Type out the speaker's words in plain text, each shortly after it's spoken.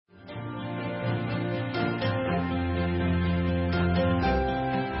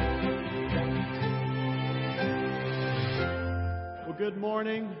Good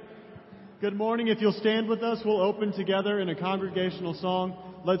morning. Good morning. If you'll stand with us, we'll open together in a congregational song.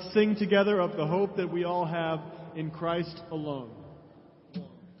 Let's sing together of the hope that we all have in Christ alone.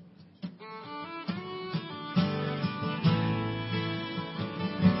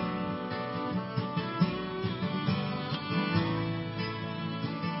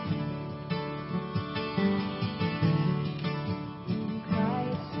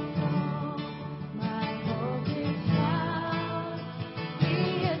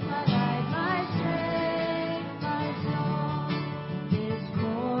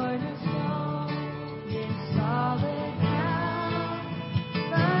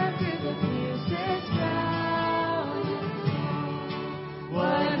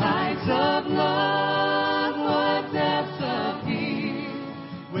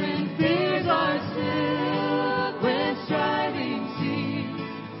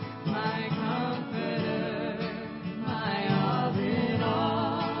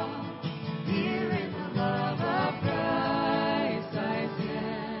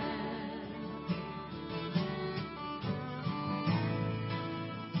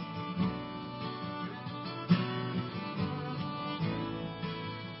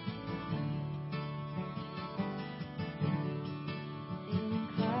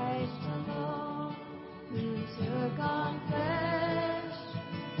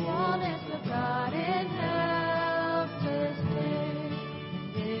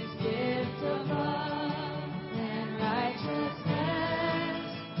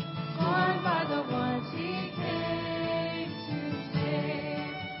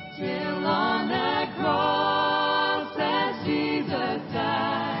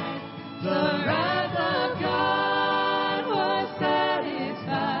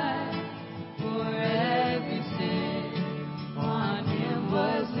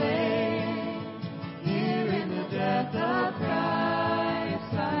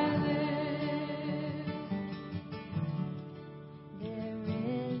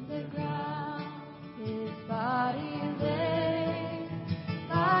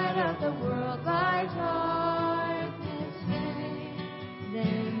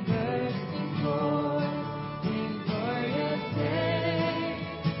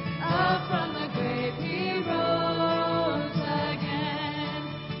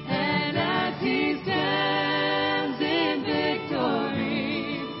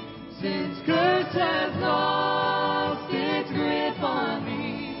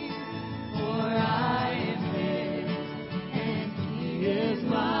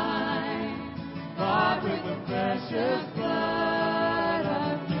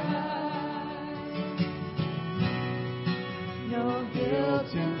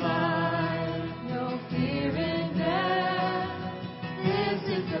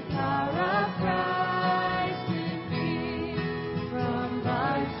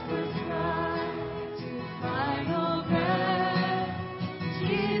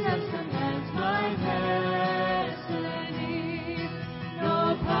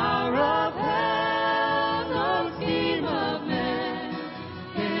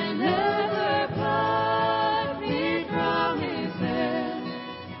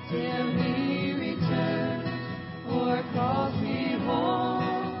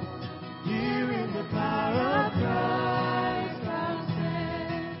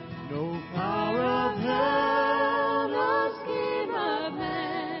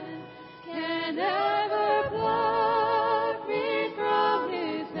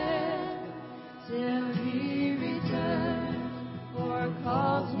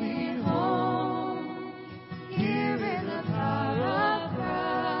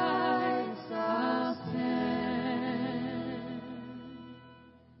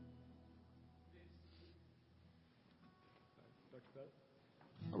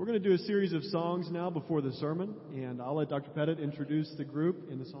 We're going to do a series of songs now before the sermon, and I'll let Dr. Pettit introduce the group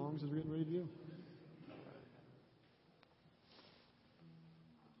and the songs as we're getting ready to do.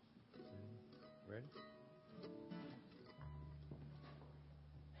 Ready? Oh,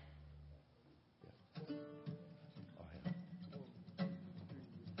 yeah.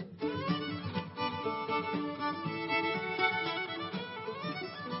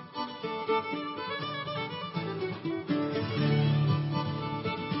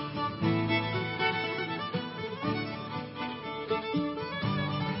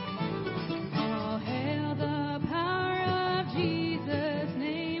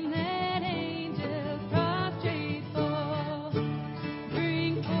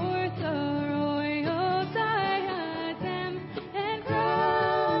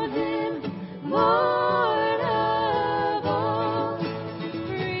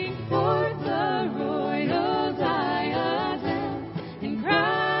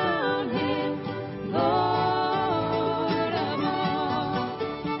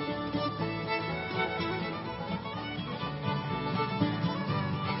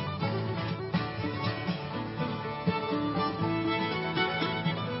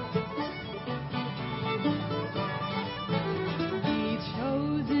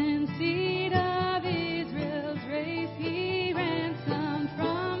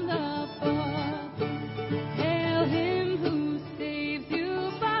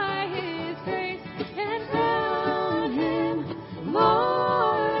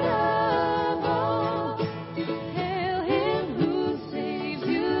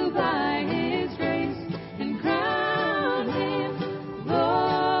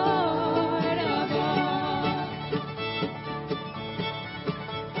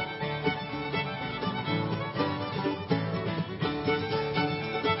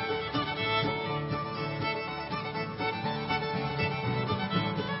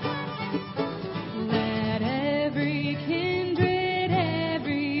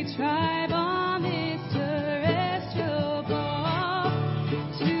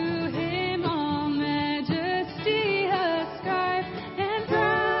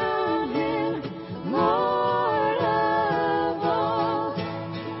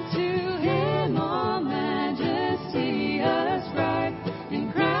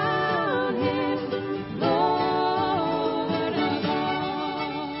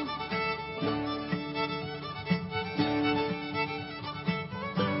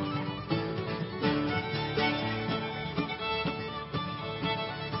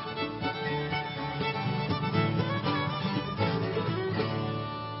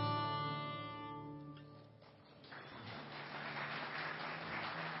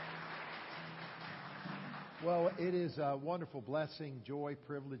 Well, it is a wonderful blessing, joy,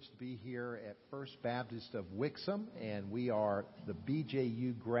 privilege to be here at First Baptist of Wixom, and we are the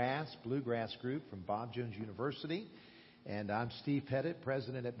BJU Bluegrass Group from Bob Jones University, and I'm Steve Pettit,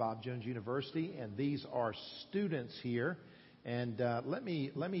 president at Bob Jones University, and these are students here. And let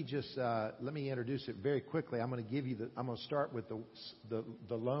me introduce it very quickly. I'm going to start with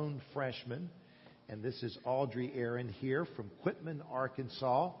the lone freshman, and this is Audrey Aaron here from Quitman,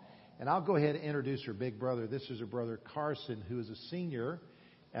 Arkansas. And I'll go ahead and introduce her big brother. This is her brother Carson, who is a senior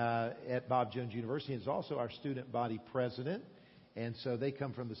at Bob Jones University and is also our student body president. And so they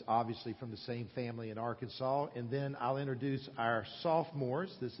come from obviously from the same family in Arkansas. And then I'll introduce our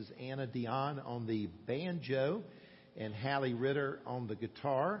sophomores. This is Anna Dion on the banjo and Hallie Ritter on the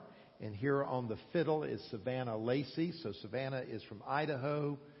guitar. And here on the fiddle is Savannah Lacey. So Savannah is from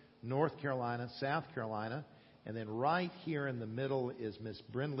Idaho, North Carolina, South Carolina. And then right here in the middle is Miss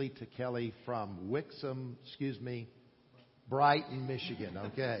Brindley Kelly from Brighton, Michigan.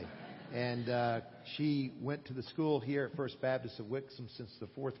 Okay. And she went to the school here at First Baptist of Wixom since the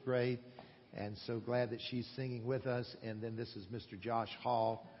 4th grade. And so glad that she's singing with us. And then this is Mr. Josh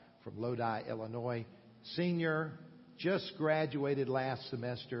Hall from Lodi, Illinois. Senior, just graduated last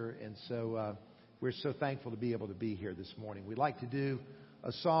semester. And so we're so thankful to be able to be here this morning. We'd like to do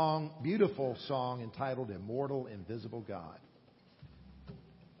a song, beautiful song entitled Immortal, Invisible God.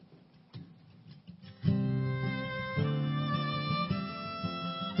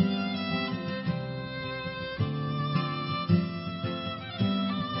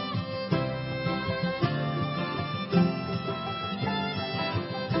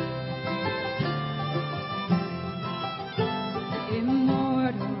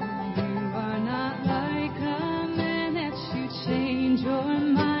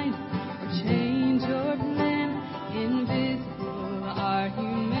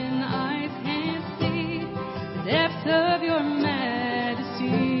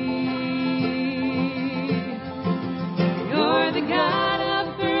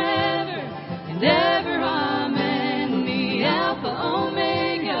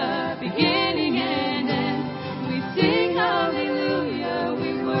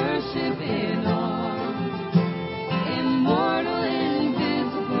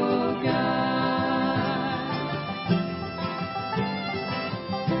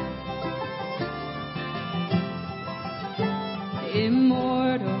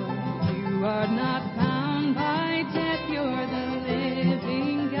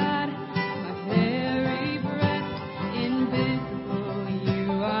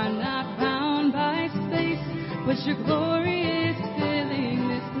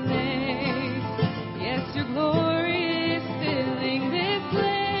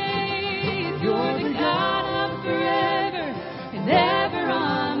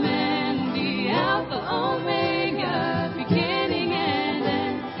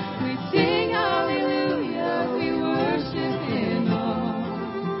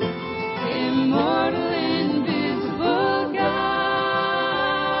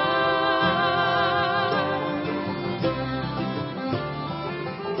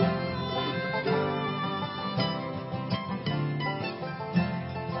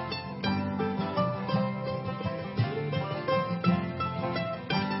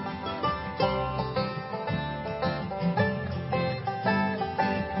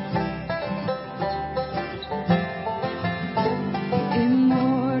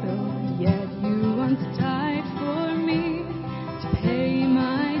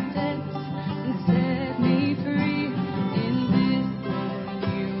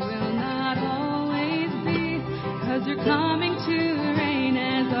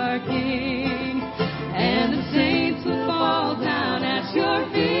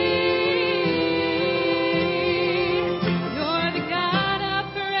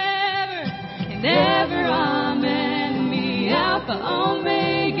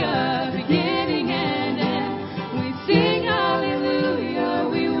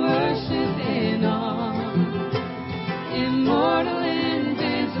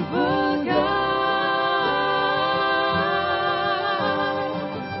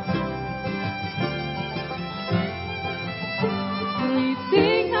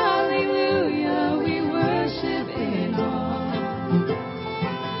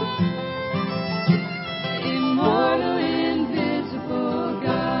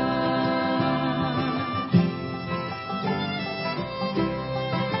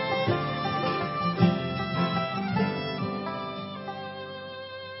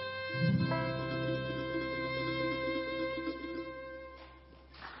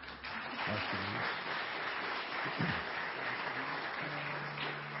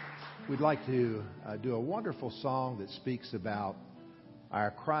 We'd like to do a wonderful song that speaks about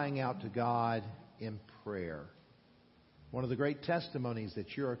our crying out to God in prayer. One of the great testimonies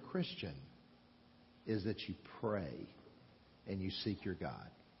that you're a Christian is that you pray and you seek your God.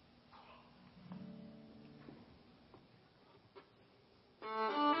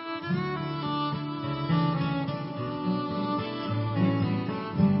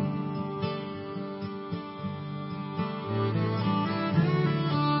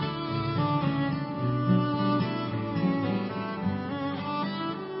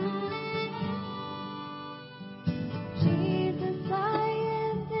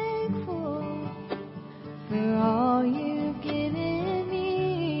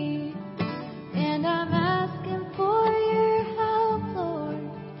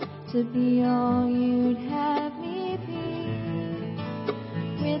 To be all you'd have me be.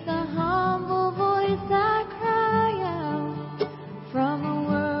 With a humble voice I cry out from a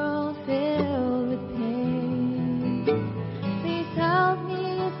world filled with pain. Please help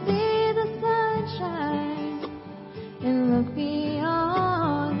me to see the sunshine and look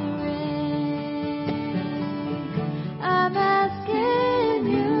beyond the rain. I'm asking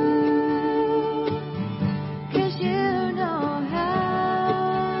you, 'cause you know how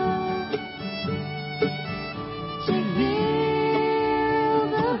to heal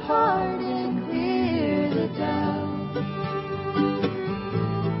the heart and clear the doubt.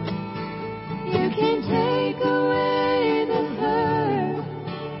 You can take away the hurt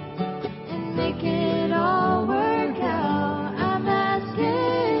and make it all work out. I'm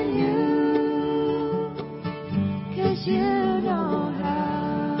asking you, 'cause you know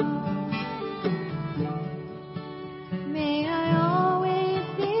how. May I always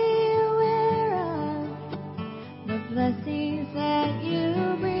be aware of the blessings that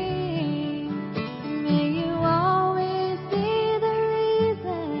you bring. May you always be the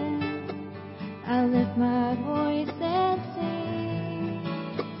reason I lift my voice and sing.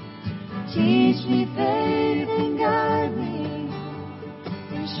 Teach me faith and guide me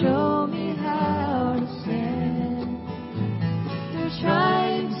and show me how to stand through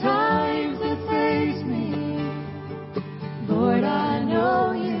trying times that face me. Lord, I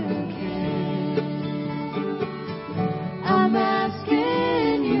know you can. I'm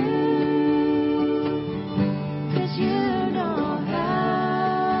asking you, 'cause you know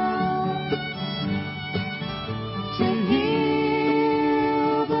how to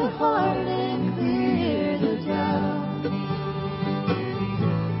heal the heart and clear the doubt.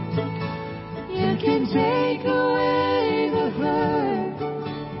 You can take away the hurt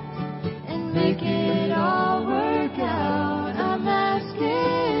and make it all work out. I'm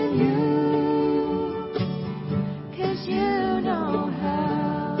asking you, 'cause you know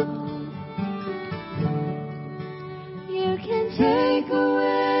how. You can take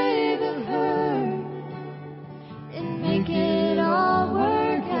away the hurt and make it all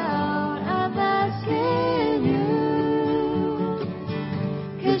work out. I'm asking you,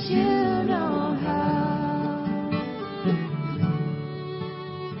 'cause you know how.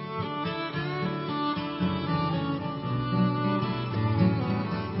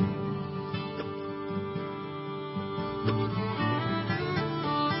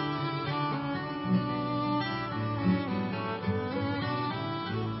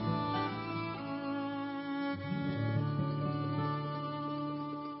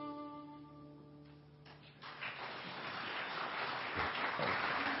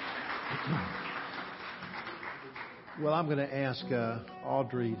 Well, I'm going to ask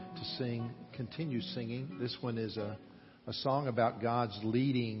Audrey to continue singing. This one is a song about God's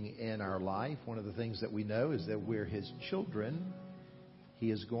leading in our life. One of the things that we know is that we're His children. He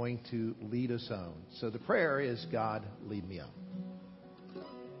is going to lead us on. So the prayer is, God, lead me on.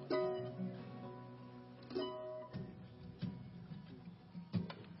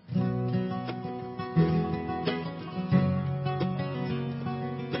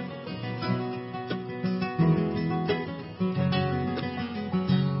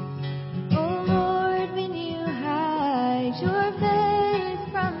 Oh Lord, when you hide your face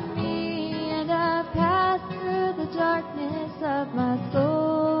from me and I pass through the darkness of my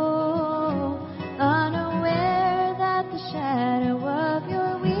soul, unaware that the shadow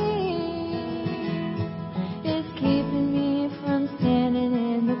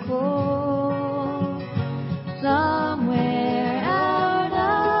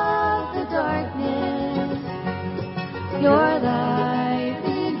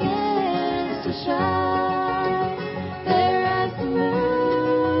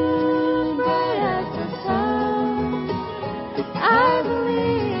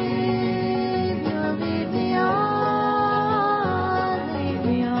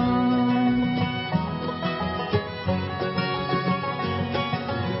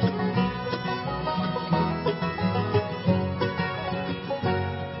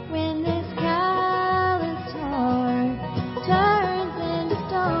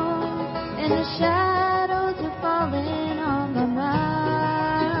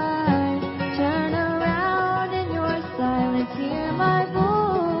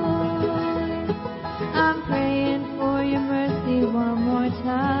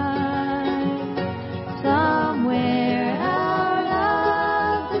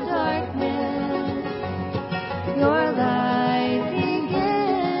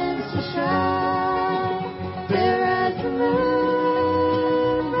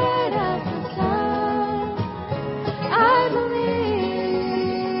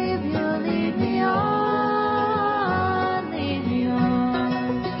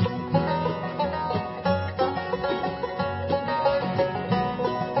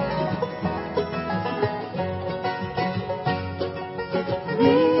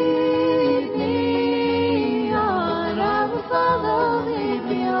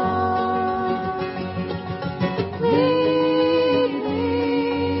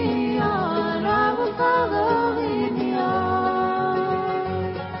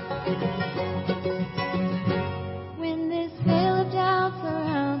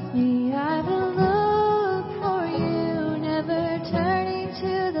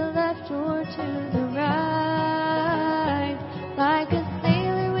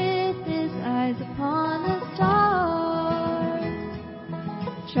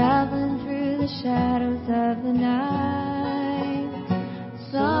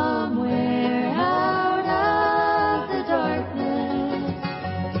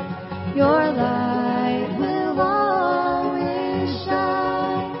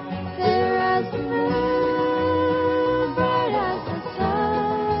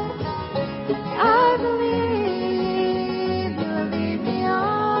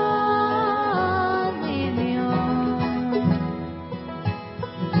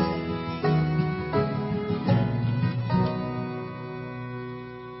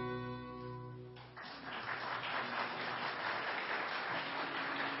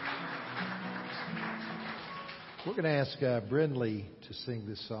We're going to ask Brindley to sing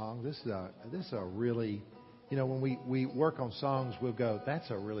this song. This is a really, when we work on songs, we'll go, that's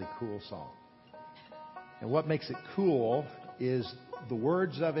a really cool song. And what makes it cool is the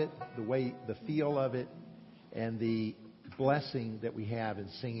words of it, the feel of it, and the blessing that we have in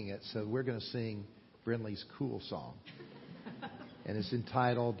singing it. So we're going to sing Brindley's cool song. And it's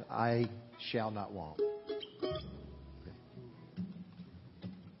entitled, I Shall Not Want.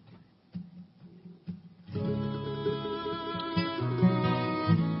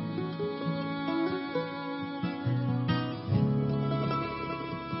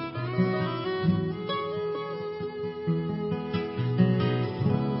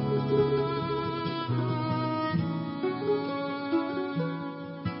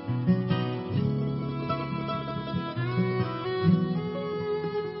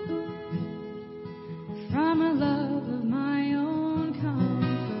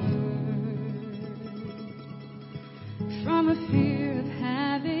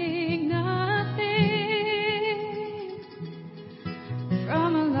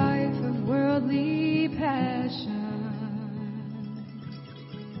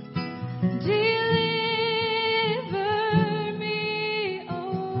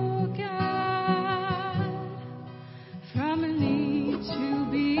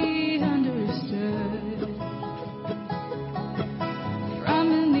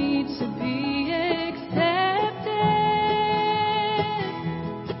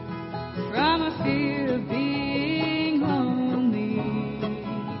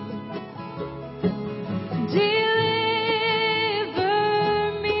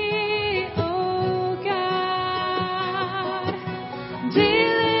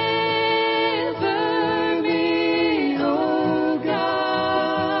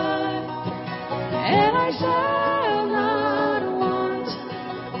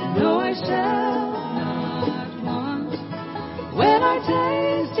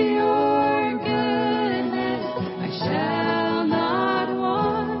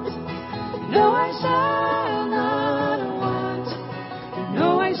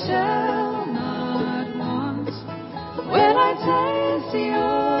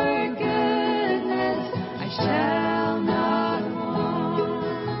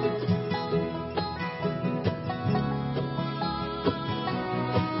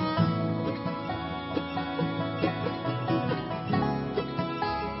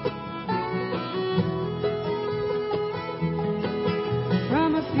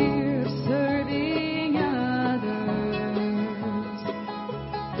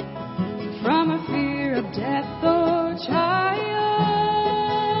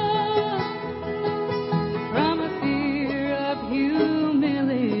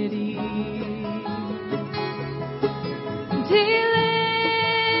 Humility.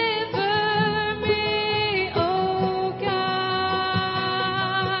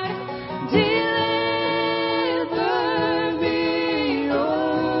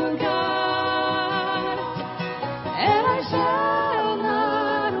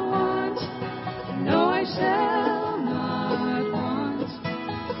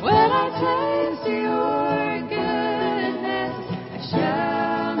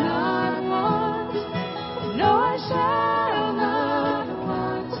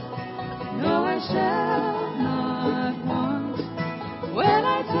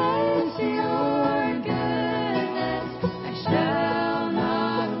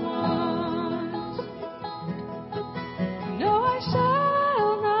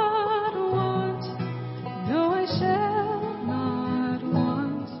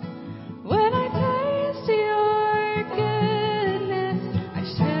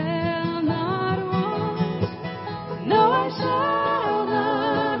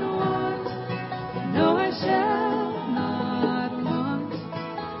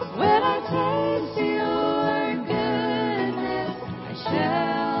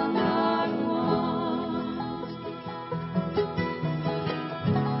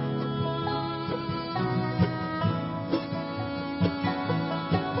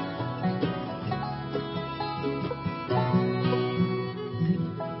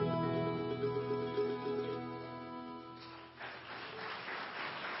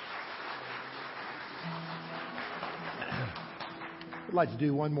 I'd like to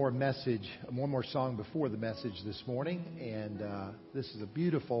do one more song before the message this morning. And this is a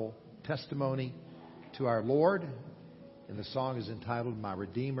beautiful testimony to our Lord. And the song is entitled, "My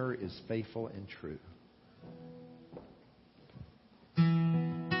Redeemer is Faithful and True."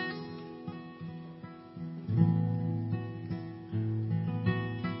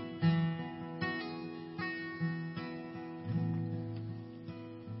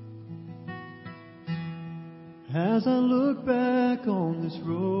 As I look back on this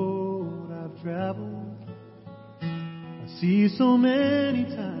road I've traveled, I see so many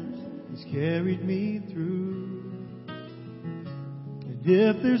times He's carried me through. And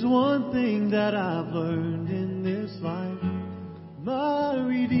if there's one thing that I've learned in this life, my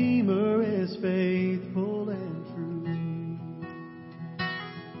Redeemer is faithful and true.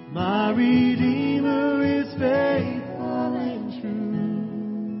 My Redeemer is faithful and true.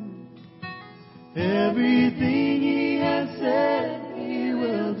 Everything He has said He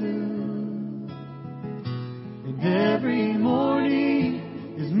will do. And every morning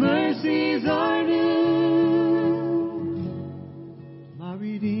His mercies are new. My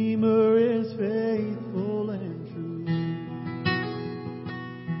Redeemer is faithful and true.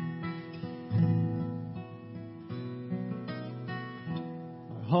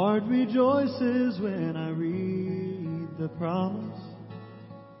 My heart rejoices when I read the promise.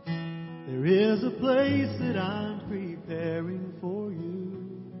 There is a place that I'm preparing for you.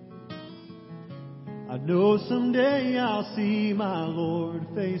 I know someday I'll see my Lord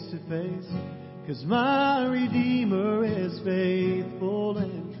face to face, 'cause my Redeemer is faithful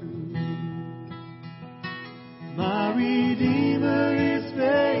and true. My Redeemer is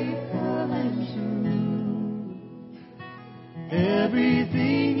faithful and true.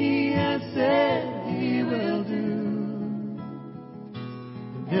 Everything He has said He will do.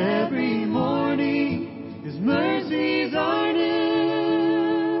 Every morning His mercies are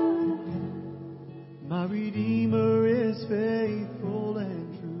new. My Redeemer is faithful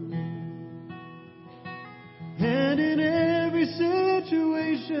and true. And in every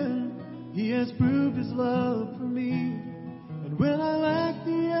situation He has proved His love for me. And when I lack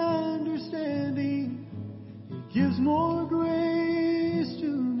the understanding, He gives more grace to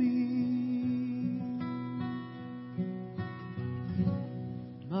me.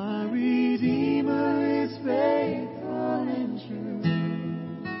 My Redeemer is faithful and true.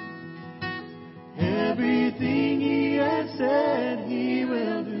 Everything He has said He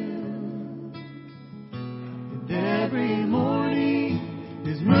will do. And every morning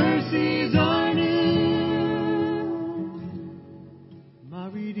His mercies are new. My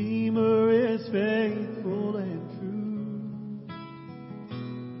Redeemer is faithful and true.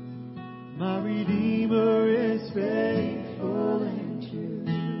 My Redeemer is faithful and true.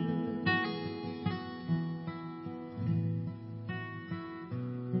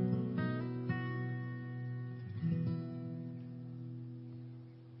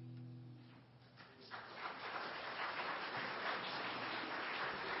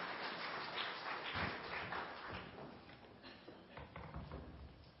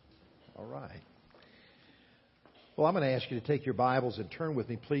 All right. Well, I'm going to ask you to take your Bibles and turn with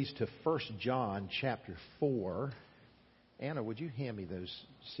me, please, to 1 John chapter 4. Anna, would you hand me those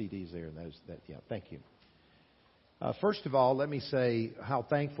CDs there? Thank you. First of all, let me say how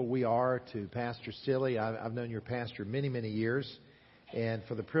thankful we are to Pastor Silly. I've known your pastor many, many years, and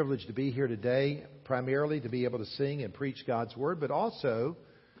for the privilege to be here today, primarily to be able to sing and preach God's Word, but also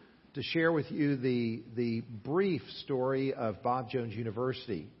to share with you the brief story of Bob Jones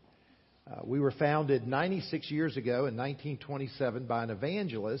University. We were founded 96 years ago in 1927 by an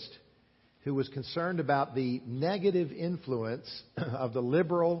evangelist who was concerned about the negative influence of the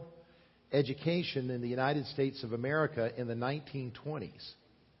liberal education in the United States of America in the 1920s.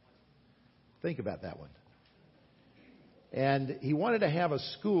 Think about that one. And he wanted to have a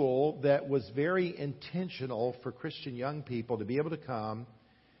school that was very intentional for Christian young people to be able to come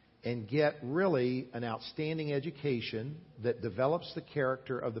and get really an outstanding education that develops the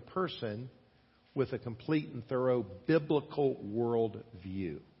character of the person with a complete and thorough biblical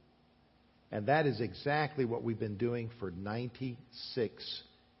worldview. And that is exactly what we've been doing for 96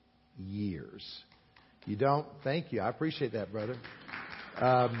 years. You don't? Thank you. I appreciate that, brother.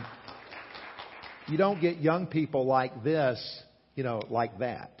 You don't get young people like this, like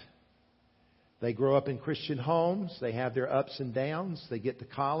that. They grow up in Christian homes. They have their ups and downs. They get to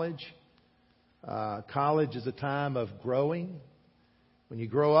college. College is a time of growing. When you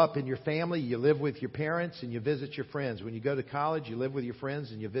grow up in your family, you live with your parents and you visit your friends. When you go to college, you live with your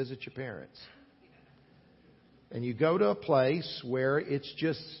friends and you visit your parents. And you go to a place where it's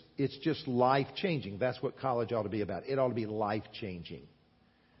just life-changing. That's what college ought to be about. It ought to be life-changing.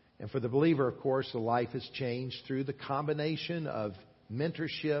 And for the believer, of course, the life is changed through the combination of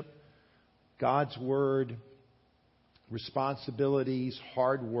mentorship, God's Word, responsibilities,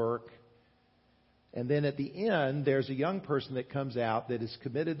 hard work. And then at the end, there's a young person that comes out that has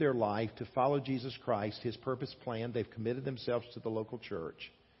committed their life to follow Jesus Christ, His purpose plan. They've committed themselves to the local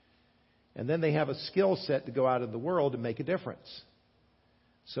church. And then they have a skill set to go out in the world and make a difference.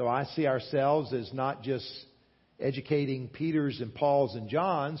 So I see ourselves as not just educating Peters and Pauls and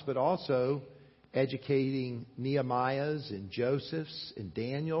Johns, but also educating Nehemiahs and Josephs and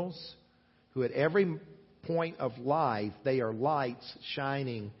Daniels, who at every point of life, they are lights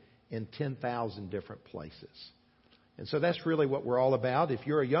shining in 10,000 different places. And so that's really what we're all about. If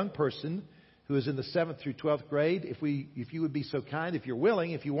you're a young person who is in the 7th through 12th grade, if you would be so kind, if you're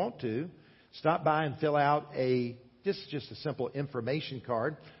willing, if you want to, stop by and fill out just a simple information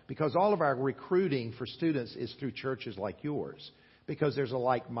card, because all of our recruiting for students is through churches like yours, because there's a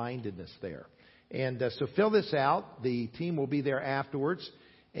like-mindedness there. And so fill this out. The team will be there afterwards.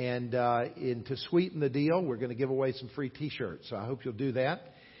 And to sweeten the deal, we're going to give away some free T-shirts. So I hope you'll do that.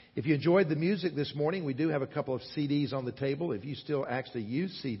 If you enjoyed the music this morning, we do have a couple of CDs on the table, if you still actually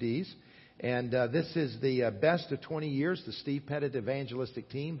use CDs. And this is the best of 20 years, the Steve Pettit Evangelistic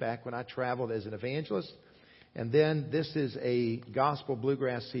Team, back when I traveled as an evangelist. And then this is a gospel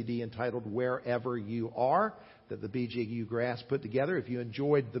bluegrass CD entitled Wherever You Are, that the BJU Grass put together. If you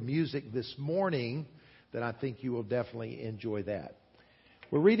enjoyed the music this morning, then I think you will definitely enjoy that.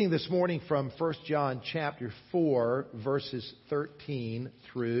 We're reading this morning from 1 John chapter 4, verses 13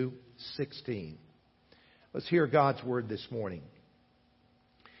 through 16. Let's hear God's word this morning.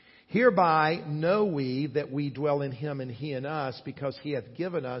 Hereby know we that we dwell in Him and He in us, because He hath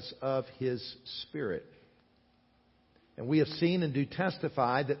given us of His Spirit. And we have seen and do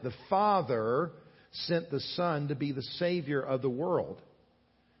testify that the Father sent the Son to be the Savior of the world.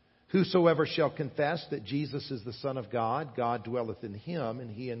 Whosoever shall confess that Jesus is the Son of God, God dwelleth in him,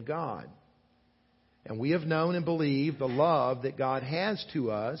 and he in God. And we have known and believed the love that God has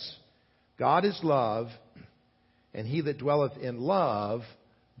to us. God is love, and he that dwelleth in love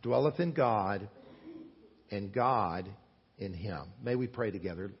dwelleth in God, and God in him. May we pray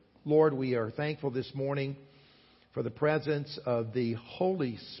together. Lord, we are thankful this morning for the presence of the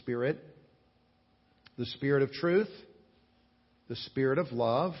Holy Spirit, the Spirit of truth, the Spirit of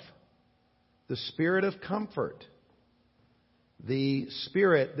love, the Spirit of comfort, the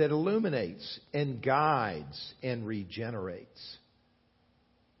Spirit that illuminates and guides and regenerates.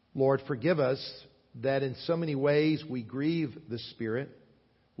 Lord, forgive us that in so many ways we grieve the Spirit,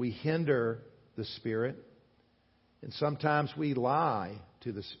 we hinder the Spirit, and sometimes we lie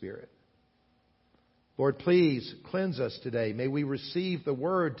to the Spirit. Lord, please cleanse us today. May we receive the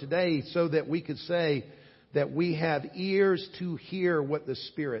Word today so that we could say that we have ears to hear what the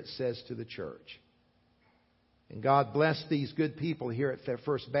Spirit says to the church. And God bless these good people here at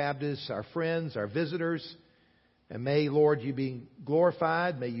First Baptist, our friends, our visitors. And may, Lord, you be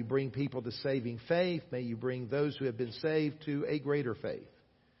glorified. May you bring people to saving faith. May you bring those who have been saved to a greater faith.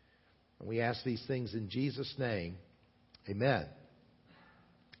 And we ask these things in Jesus' name. Amen.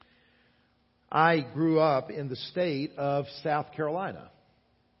 I grew up in the state of South Carolina.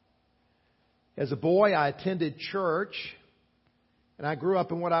 As a boy, I attended church, and I grew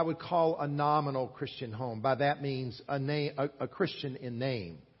up in what I would call a nominal Christian home. By that means a Christian in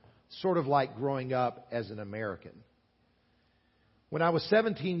name, sort of like growing up as an American. When I was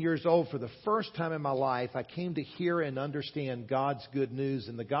 17 years old, for the first time in my life, I came to hear and understand God's good news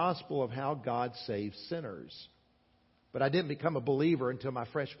in the gospel of how God saves sinners. But I didn't become a believer until my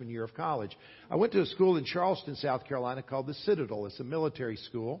freshman year of college. I went to a school in Charleston, South Carolina called the Citadel. It's a military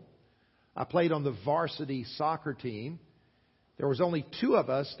school. I played on the varsity soccer team. There was only 2 of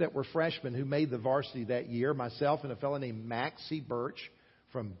us that were freshmen who made the varsity that year, myself and a fellow named Maxie Birch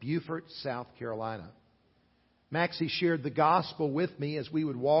from Beaufort, South Carolina. Maxie shared the gospel with me as we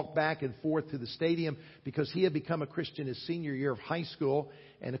would walk back and forth to the stadium because he had become a Christian his senior year of high school.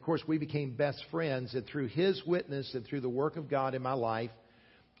 And, of course, we became best friends. And through his witness and through the work of God in my life,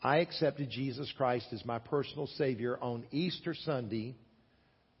 I accepted Jesus Christ as my personal Savior on Easter Sunday,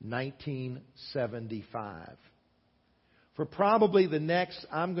 1975. For probably the next,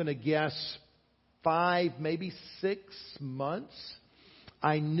 I'm going to guess, 5, maybe 6 months,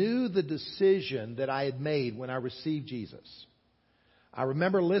 I knew the decision that I had made when I received Jesus. I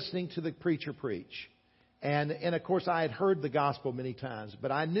remember listening to the preacher preach. And of course, I had heard the gospel many times.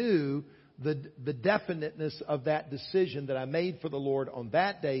 But I knew the definiteness of that decision that I made for the Lord on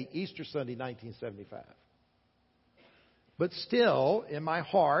that day, Easter Sunday, 1975. But still, in my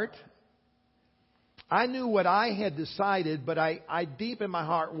heart, I knew what I had decided, but I deep in my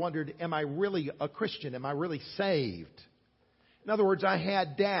heart wondered, am I really a Christian? Am I really saved? In other words, I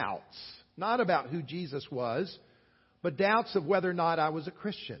had doubts, not about who Jesus was, but doubts of whether or not I was a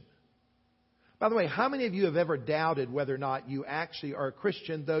Christian. By the way, how many of you have ever doubted whether or not you actually are a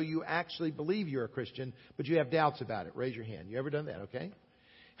Christian, though you actually believe you're a Christian, but you have doubts about it? Raise your hand. You ever done that, okay?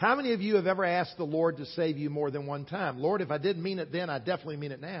 How many of you have ever asked the Lord to save you more than one time? Lord, if I didn't mean it then, I definitely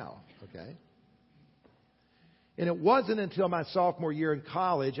mean it now, okay? And it wasn't until my sophomore year in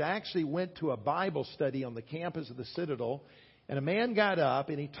college, I actually went to a Bible study on the campus of the Citadel, and a man got up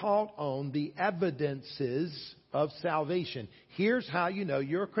and he taught on the evidences of salvation. Here's how you know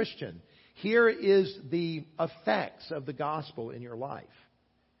you're a Christian. Here is the effects of the gospel in your life.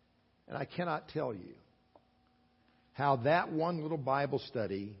 And I cannot tell you how that one little Bible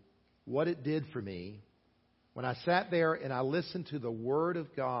study, what it did for me, when I sat there and I listened to the Word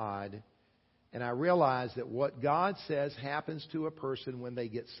of God, and I realized that what God says happens to a person when they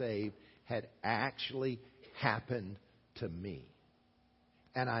get saved had actually happened to me.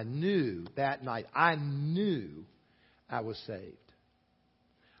 And I knew that night, I was saved.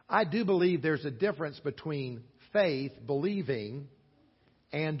 I do believe there's a difference between faith, believing,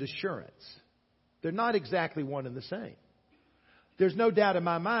 and assurance. They're not exactly one and the same. There's no doubt in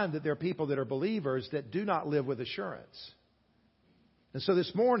my mind that there are people that are believers that do not live with assurance. And so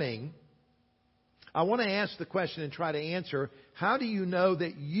this morning, I want to ask the question and try to answer, how do you know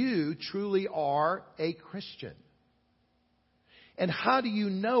that you truly are a Christian? And how do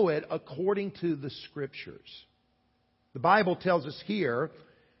you know it according to the Scriptures? The Bible tells us here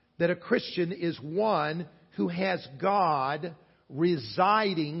that a Christian is one who has God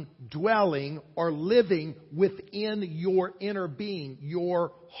residing, dwelling, or living within your inner being,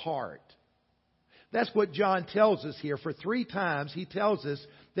 your heart. That's what John tells us here. For 3 times he tells us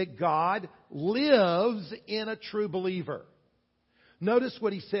that God lives in a true believer. Notice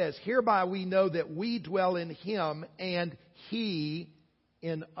what he says. Hereby we know that we dwell in Him and He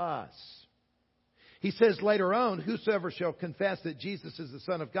in us. He says later on, whosoever shall confess that Jesus is the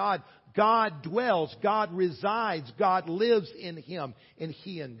Son of God, God dwells, God resides, God lives in him, and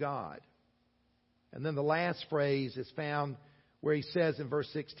he in God. And then the last phrase is found where he says in verse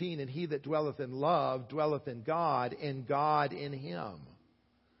 16, and he that dwelleth in love dwelleth in God, and God in him.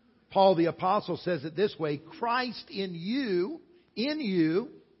 Paul the Apostle says it this way, Christ in you,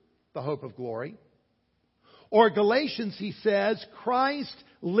 the hope of glory. Or Galatians, he says, Christ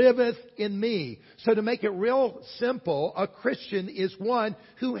liveth in me. So to make it real simple, a Christian is one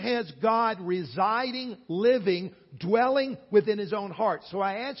who has God residing, living, dwelling within his own heart. So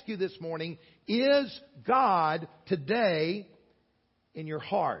I ask you this morning, is God today in your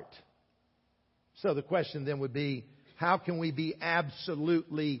heart? So the question then would be, how can we be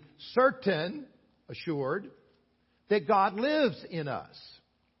absolutely certain, assured, that God lives in us?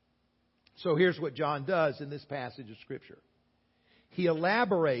 So here's what John does in this passage of Scripture. He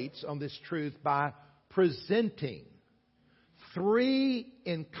elaborates on this truth by presenting 3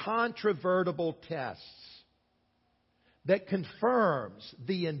 incontrovertible tests that confirms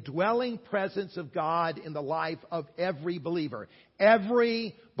the indwelling presence of God in the life of every believer.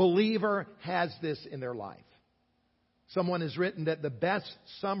 Every believer has this in their life. Someone has written that the best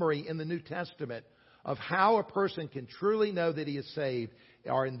summary in the New Testament of how a person can truly know that he is saved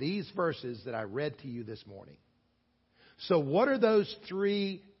are in these verses that I read to you this morning. So what are those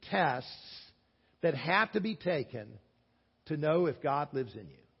 3 tests that have to be taken to know if God lives in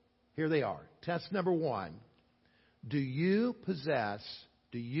you? Here they are. Test number 1. Do you possess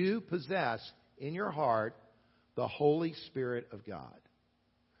in your heart the Holy Spirit of God?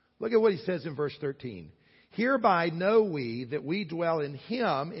 Look at what he says in verse 13. Hereby know we that we dwell in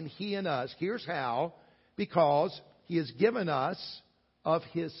Him and He in us. Here's how. Because He has given us of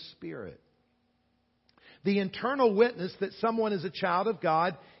His Spirit. The internal witness that someone is a child of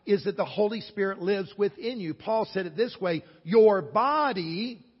God is that the Holy Spirit lives within you. Paul said it this way, your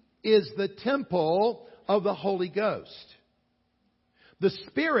body is the temple of the Holy Ghost. The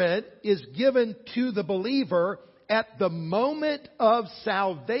Spirit is given to the believer at the moment of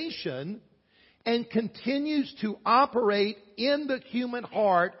salvation and continues to operate in the human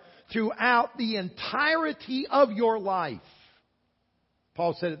heart throughout the entirety of your life.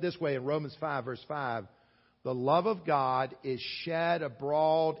 Paul said it this way in Romans 5, verse 5. The love of God is shed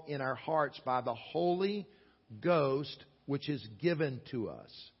abroad in our hearts by the Holy Ghost, which is given to us.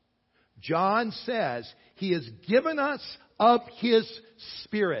 John says He has given us of His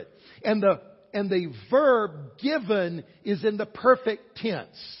Spirit. And the verb given is in the perfect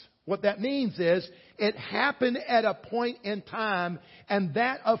tense. What that means is it happened at a point in time, and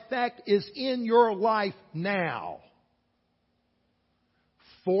that effect is in your life now.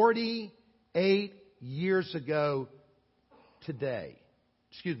 48 years ago today.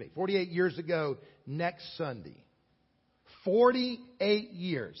 48 years ago next Sunday. 48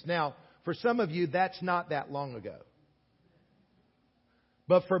 years. Now, for some of you, that's not that long ago.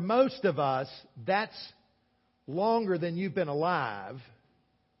 But for most of us, that's longer than you've been alive.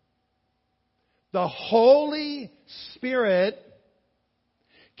 The Holy Spirit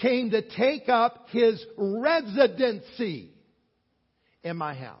came to take up His residency in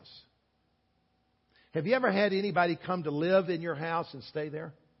my house. Have you ever had anybody come to live in your house and stay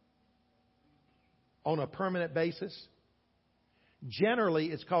there? On a permanent basis? Generally,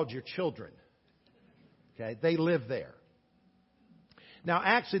 it's called your children. Okay? They live there. Now,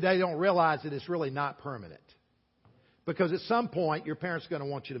 actually, they don't realize that it's really not permanent. Because at some point, your parents are going to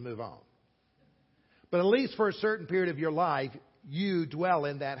want you to move on. But at least for a certain period of your life, you dwell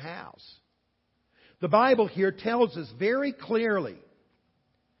in that house. The Bible here tells us very clearly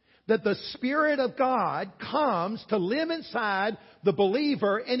that the Spirit of God comes to live inside the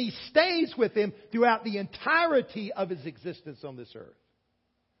believer, and He stays with him throughout the entirety of his existence on this earth.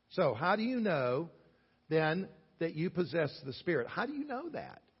 So, how do you know then that you possess the Spirit? How do you know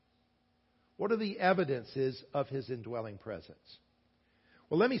that? What are the evidences of His indwelling presence?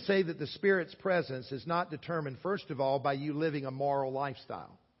 Well, let me say that the Spirit's presence is not determined, first of all, by you living a moral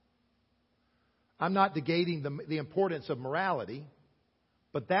lifestyle. I'm not negating the importance of morality,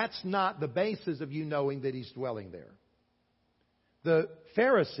 but that's not the basis of you knowing that He's dwelling there. The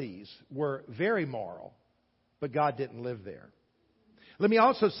Pharisees were very moral, but God didn't live there. Let me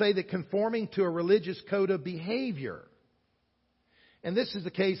also say that conforming to a religious code of behavior, and this is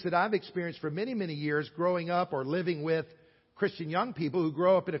the case that I've experienced for many, many years growing up or living with Christian young people who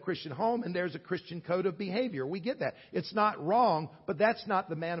grow up in a Christian home, and there's a Christian code of behavior. We get that. It's not wrong, but that's not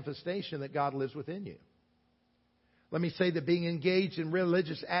the manifestation that God lives within you. Let me say that being engaged in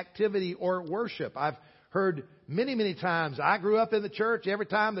religious activity or worship, I've heard many, many times, I grew up in the church. Every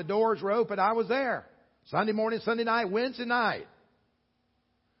time the doors were open, I was there. Sunday morning, Sunday night, Wednesday night.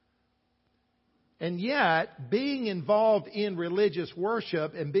 And yet, being involved in religious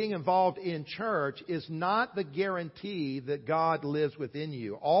worship and being involved in church is not the guarantee that God lives within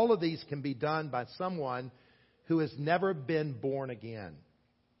you. All of these can be done by someone who has never been born again.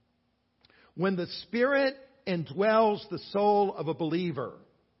 When the Spirit indwells the soul of a believer,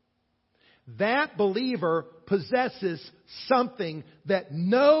 that believer possesses something that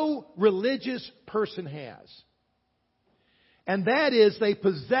no religious person has. And that is, they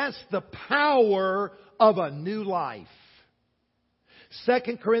possess the power of a new life.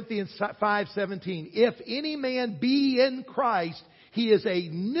 2 Corinthians 5:17. If any man be in Christ, he is a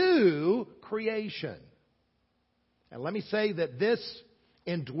new creation. And let me say that this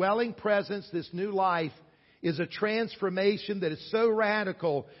indwelling presence, this new life, is a transformation that is so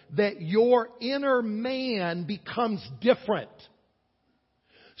radical that your inner man becomes different.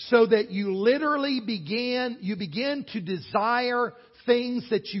 So that you literally begin to desire things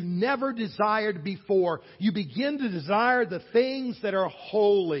that you never desired before. You begin to desire the things that are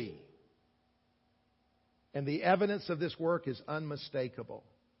holy. And the evidence of this work is unmistakable.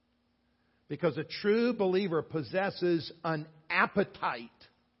 Because a true believer possesses an appetite,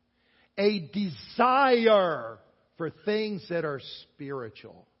 a desire for things that are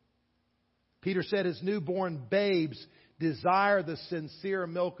spiritual. Peter said, as newborn babes, desire the sincere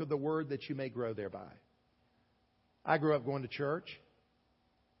milk of the Word that you may grow thereby. I grew up going to church.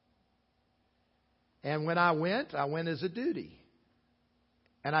 And when I went as a duty.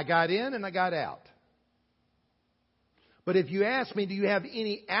 And I got in and I got out. But if you ask me, do you have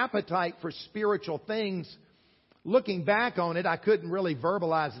any appetite for spiritual things? Looking back on it, I couldn't really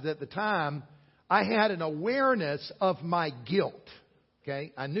verbalize it at the time. I had an awareness of my guilt.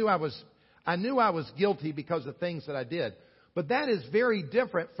 Okay? I knew I was guilty because of things that I did. But that is very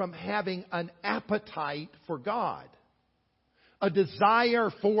different from having an appetite for God. A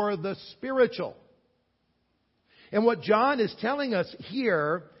desire for the spiritual. And what John is telling us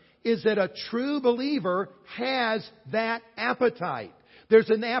here is that a true believer has that appetite. There's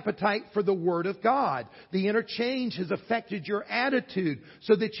an appetite for the Word of God. The interchange has affected your attitude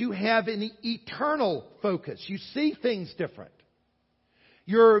so that you have an eternal focus. You see things different.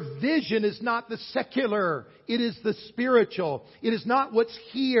 Your vision is not the secular. It is the spiritual. It is not what's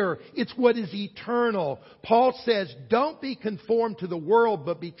here. It's what is eternal. Paul says, don't be conformed to the world,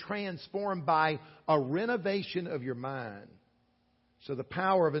 but be transformed by a renovation of your mind. So the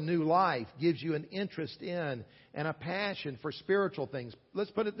power of a new life gives you an interest in and a passion for spiritual things.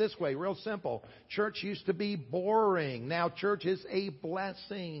 Let's put it this way, real simple. Church used to be boring. Now church is a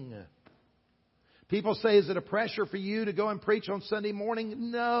blessing. People say, is it a pressure for you to go and preach on Sunday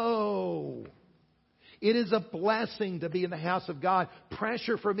morning? No. It is a blessing to be in the house of God.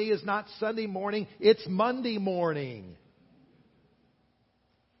 Pressure for me is not Sunday morning, it's Monday morning.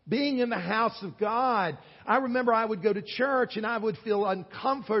 Being in the house of God. I remember I would go to church and I would feel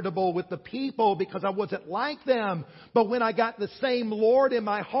uncomfortable with the people because I wasn't like them. But when I got the same Lord in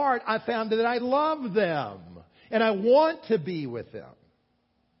my heart, I found that I love them. And I want to be with them.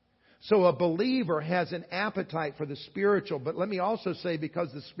 So a believer has an appetite for the spiritual. But let me also say,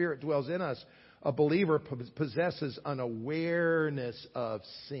 because the Spirit dwells in us, a believer possesses an awareness of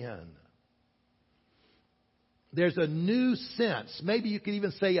sin. There's a new sense, maybe you could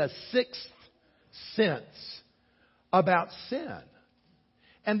even say a sixth sense about sin.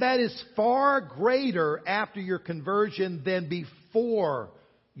 And that is far greater after your conversion than before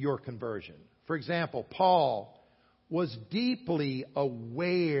your conversion. For example, Paul was deeply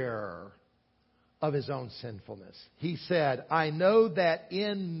aware of his own sinfulness. He said, I know that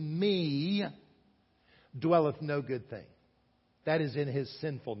in me dwelleth no good thing. That is in his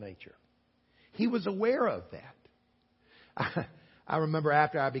sinful nature. He was aware of that. I remember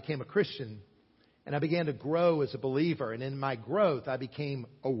after I became a Christian and I began to grow as a believer, and in my growth I became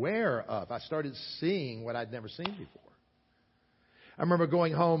aware of. I started seeing what I'd never seen before. I remember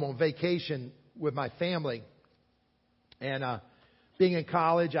going home on vacation with my family, and being in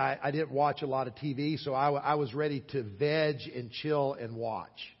college, I didn't watch a lot of TV, so I was ready to veg and chill and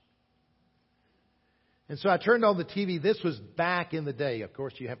watch. And so I turned on the TV. This was back in the day, of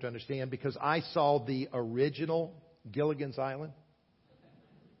course, you have to understand, because I saw the original Gilligan's Island.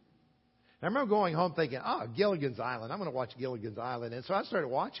 And I remember going home thinking, Gilligan's Island. I'm going to watch Gilligan's Island. And so I started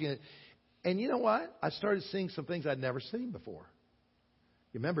watching it. And you know what? I started seeing some things I'd never seen before.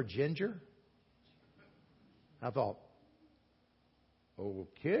 You remember Ginger? I thought,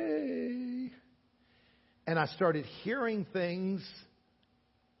 okay. And I started hearing things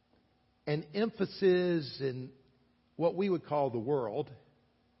and emphasis in what we would call the world.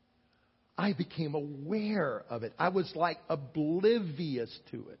 I became aware of it. I was like oblivious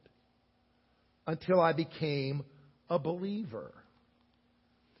to it until I became a believer.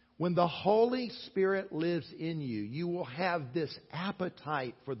 When the Holy Spirit lives in you, you will have this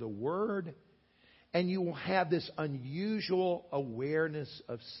appetite for the Word, and you will have this unusual awareness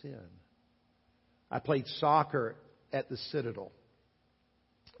of sin. I played soccer at the Citadel.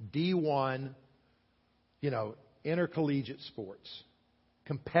 D1, intercollegiate sports.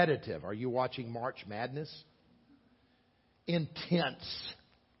 Competitive. Are you watching March Madness? Intense.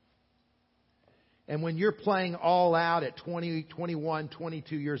 And when you're playing all out at 20, 21,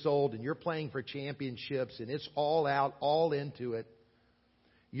 22 years old, and you're playing for championships, and it's all out, all into it,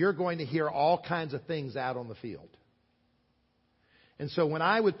 you're going to hear all kinds of things out on the field. And so when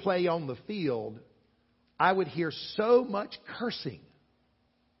I would play on the field, I would hear so much cursing.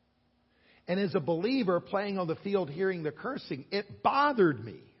 And as a believer playing on the field, hearing the cursing, it bothered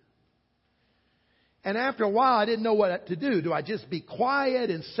me. And after a while, I didn't know what to do. Do I just be quiet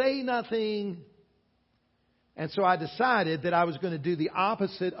and say nothing? And so I decided that I was going to do the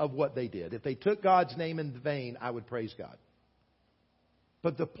opposite of what they did. If they took God's name in vain, I would praise God.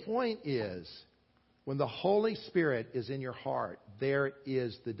 But the point is, when the Holy Spirit is in your heart, there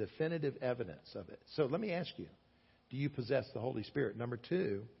is the definitive evidence of it. So let me ask you, do you possess the Holy Spirit? Number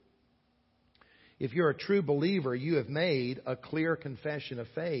two, if you're a true believer, you have made a clear confession of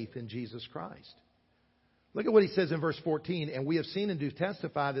faith in Jesus Christ. Look at what he says in verse 14. And we have seen and do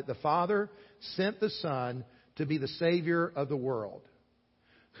testify that the Father sent the Son to be the Savior of the world.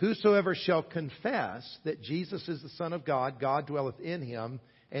 Whosoever shall confess that Jesus is the Son of God, God dwelleth in him,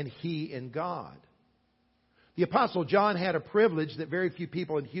 and he in God. The Apostle John had a privilege that very few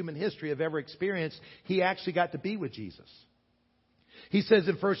people in human history have ever experienced. He actually got to be with Jesus. He says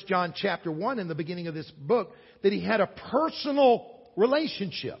in 1 John chapter 1 in the beginning of this book that he had a personal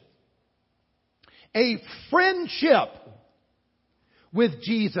relationship, a friendship with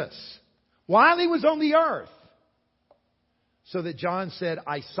Jesus while he was on the earth. So that John said,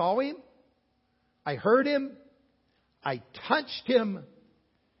 I saw him, I heard him, I touched him,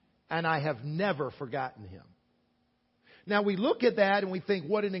 and I have never forgotten him. Now we look at that and we think,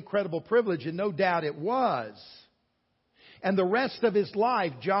 what an incredible privilege, and no doubt it was. And the rest of his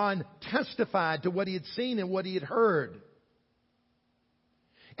life, John testified to what he had seen and what he had heard.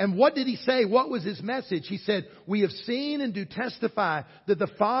 And what did he say? What was his message? He said, we have seen and do testify that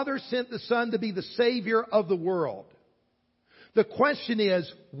the Father sent the Son to be the Savior of the world. The question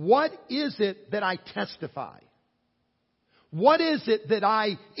is, what is it that I testify? What is it that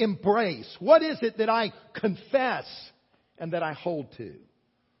I embrace? What is it that I confess and that I hold to?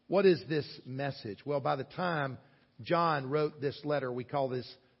 What is this message? Well, by the time John wrote this letter, we call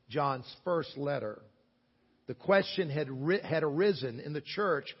this John's first letter, the question had arisen in the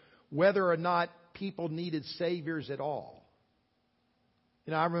church whether or not people needed saviors at all.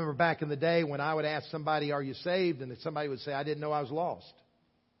 You know, I remember back in the day when I would ask somebody, "Are you saved?" and somebody would say, "I didn't know I was lost."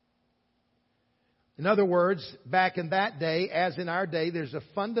 In other words, back in that day, as in our day, there's a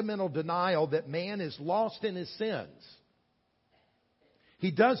fundamental denial that man is lost in his sins.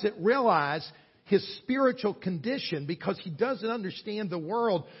 He doesn't realize his spiritual condition because he doesn't understand the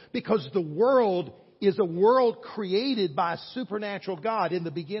world, because the world is a world created by a supernatural God. In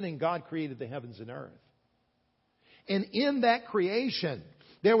the beginning, God created the heavens and earth. And in that creation,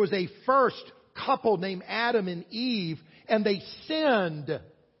 there was a first couple named Adam and Eve, and they sinned.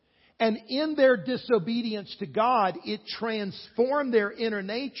 And in their disobedience to God, it transformed their inner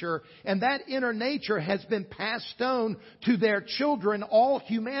nature, and that inner nature has been passed on to their children, all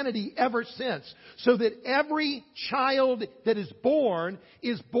humanity, ever since. So that every child that is born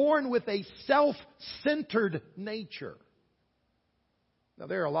with a self-centered nature. Now,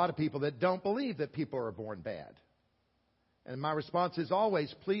 there are a lot of people that don't believe that people are born bad. And my response is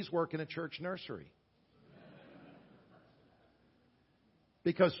always, please work in a church nursery.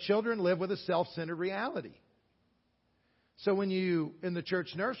 Because children live with a self-centered reality. So when you, in the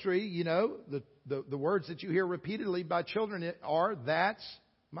church nursery, you know, the words that you hear repeatedly by children are, "That's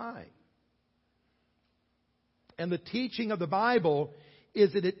mine." And the teaching of the Bible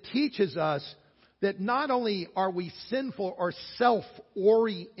is that it teaches us that not only are we sinful or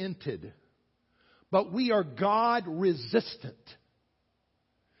self-oriented, but we are God-resistant.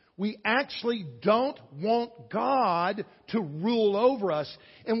 We actually don't want God to rule over us.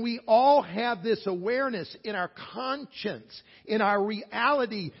 And we all have this awareness in our conscience, in our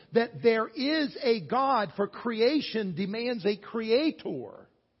reality, that there is a God, for creation demands a creator.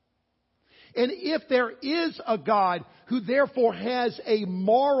 And if there is a God who therefore has a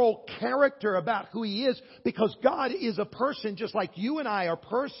moral character about who He is, because God is a person just like you and I are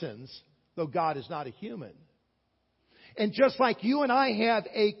persons, though God is not a human. And just like you and I have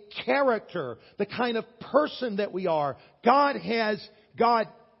a character, the kind of person that we are, God,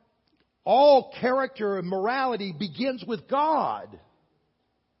 all character and morality begins with God.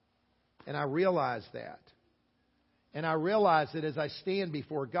 And I realize that. And I realize that as I stand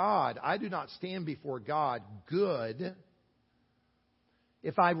before God, I do not stand before God good.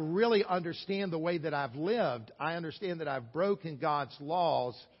 If I really understand the way that I've lived, I understand that I've broken God's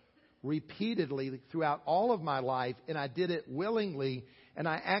laws repeatedly throughout all of my life, and I did it willingly, and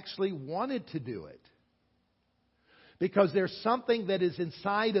I actually wanted to do it. Because there's something that is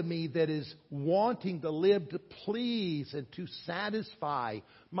inside of me that is wanting to live to please and to satisfy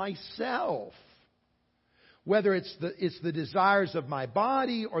myself. Whether it's the desires of my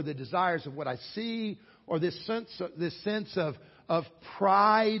body or the desires of what I see, or this sense of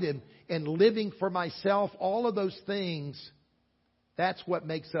pride and living for myself, all of those things. That's what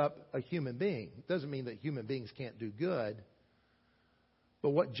makes up a human being. It doesn't mean that human beings can't do good. But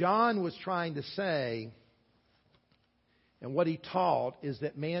what John was trying to say, and what he taught, is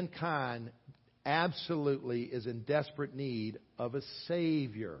that mankind absolutely is in desperate need of a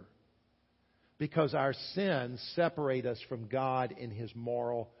Savior. Because our sins separate us from God in His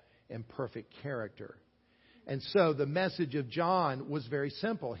moral and perfect character. And so the message of John was very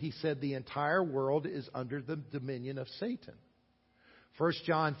simple. He said the entire world is under the dominion of Satan. 1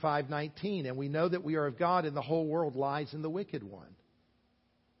 John 5:19, and we know that we are of God and the whole world lies in the wicked one.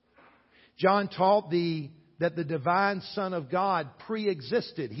 John taught that the divine Son of God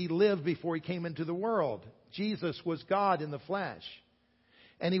pre-existed. He lived before He came into the world. Jesus was God in the flesh.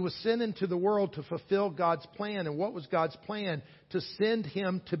 And He was sent into the world to fulfill God's plan. And what was God's plan? To send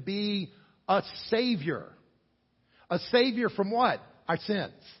Him to be a Savior. A Savior from what? Our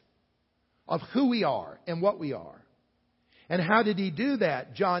sins. Of who we are and what we are. And how did He do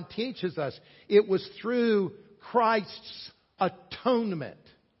that? John teaches us it was through Christ's atonement.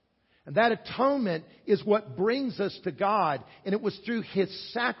 And that atonement is what brings us to God. And it was through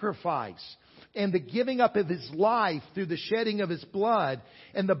His sacrifice and the giving up of His life through the shedding of His blood.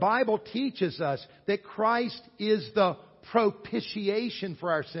 And the Bible teaches us that Christ is the propitiation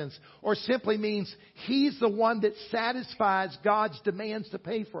for our sins. Or simply means He's the one that satisfies God's demands to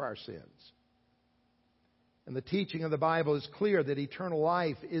pay for our sins. And the teaching of the Bible is clear that eternal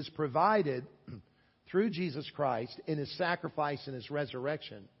life is provided through Jesus Christ in His sacrifice and His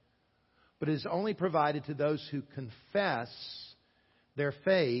resurrection. but it is only provided to those who confess their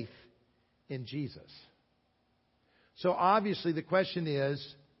faith in Jesus. So obviously the question is,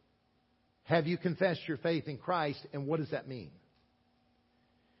 have you confessed your faith in Christ, and what does that mean?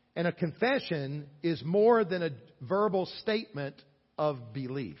 And a confession is more than a verbal statement of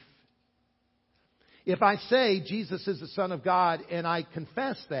belief. If I say Jesus is the Son of God and I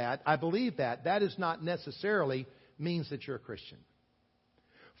confess that, I believe that, that is not necessarily means that you're a Christian.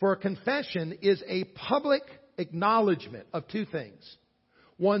 For a confession is a public acknowledgement of two things.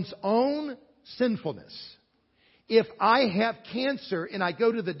 One's own sinfulness. If I have cancer and I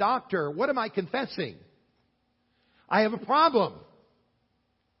go to the doctor, what am I confessing? I have a problem.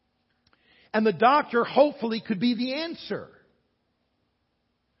 And the doctor hopefully could be the answer.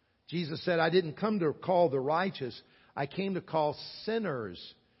 Jesus said, I didn't come to call the righteous. I came to call sinners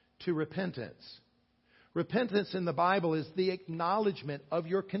to repentance. Repentance in the Bible is the acknowledgement of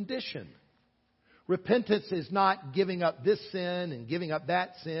your condition. Repentance is not giving up this sin and giving up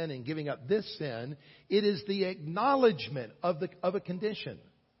that sin and giving up this sin. It is the acknowledgement of a condition.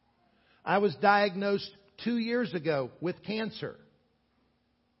 I was diagnosed 2 years ago with cancer.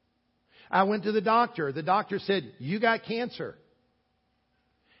 I went to the doctor. The doctor said, you got cancer.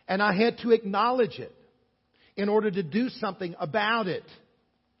 And I had to acknowledge it in order to do something about it.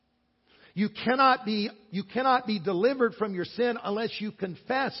 You cannot be delivered from your sin unless you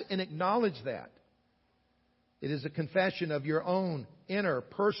confess and acknowledge that. It is a confession of your own inner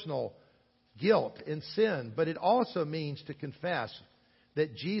personal guilt and sin. But it also means to confess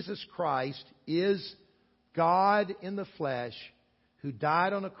that Jesus Christ is God in the flesh who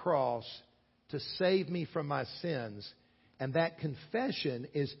died on a cross to save me from my sins. And that confession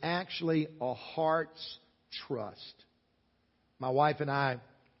is actually a heart's trust. My wife and I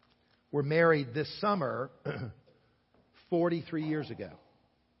were married this summer 43 years ago.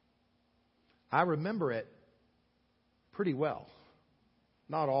 I remember it pretty well.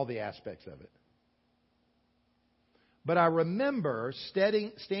 Not all the aspects of it. But I remember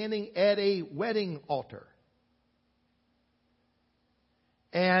standing at a wedding altar.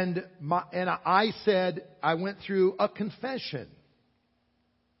 And I said, I went through a confession,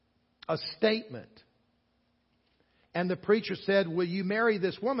 a statement. And the preacher said, will you marry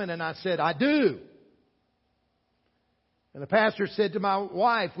this woman? And I said, I do. And the pastor said to my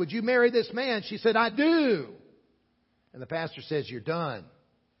wife, would you marry this man? She said, I do. And the pastor says, you're done.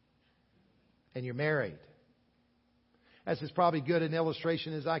 And you're married. That's as probably good an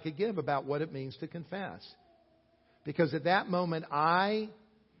illustration as I could give about what it means to confess. Because at that moment, I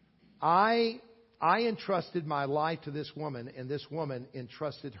entrusted my life to this woman, and this woman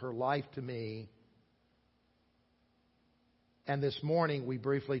entrusted her life to me. And this morning we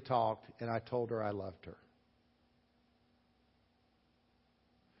briefly talked, and I told her I loved her.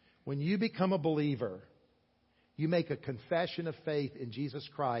 When you become a believer, you make a confession of faith in Jesus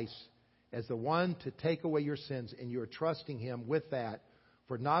Christ as the one to take away your sins, and you're trusting Him with that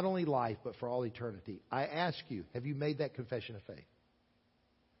for not only life, but for all eternity. I ask you, have you made that confession of faith?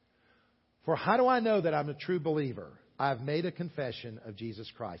 For how do I know that I'm a true believer? I've made a confession of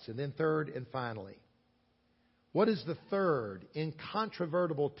Jesus Christ. And then third and finally, what is the third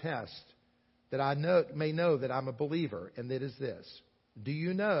incontrovertible test that I may know that I'm a believer? And that is this. Do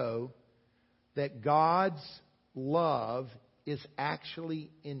you know that God's love is actually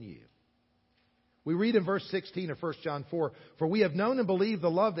in you? We read in verse 16 of 1 John 4, for we have known and believed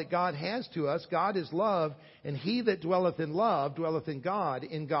the love that God has to us. God is love, and he that dwelleth in love dwelleth in God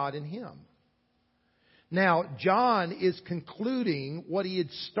in him. Now, John is concluding what he had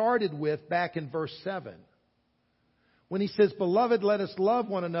started with back in verse 7. When he says, beloved, let us love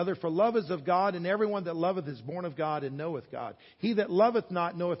one another, for love is of God, and everyone that loveth is born of God and knoweth God. He that loveth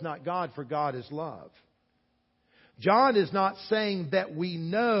not knoweth not God, for God is love. John is not saying that we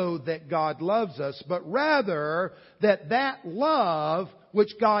know that God loves us, but rather that that love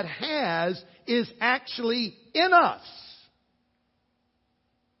which God has is actually in us.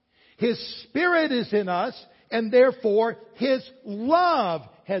 His Spirit is in us, and therefore His love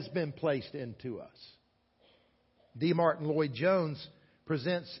has been placed into us. D. Martin Lloyd-Jones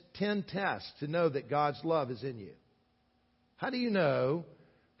presents 10 tests to know that God's love is in you. How do you know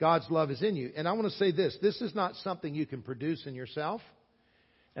God's love is in you? And I want to say this. This is not something you can produce in yourself.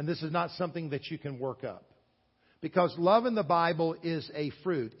 And this is not something that you can work up. Because love in the Bible is a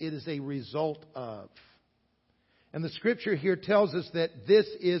fruit. It is a result of. And the Scripture here tells us that this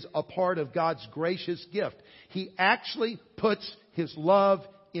is a part of God's gracious gift. He actually puts His love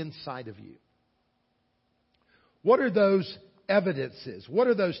inside of you. What are those evidences? What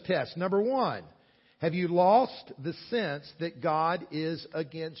are those tests? Number one, have you lost the sense that God is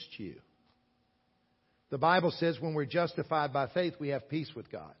against you? The Bible says when we're justified by faith, we have peace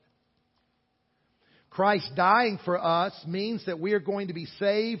with God. Christ dying for us means that we are going to be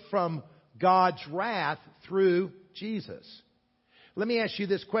saved from God's wrath through Jesus. Let me ask you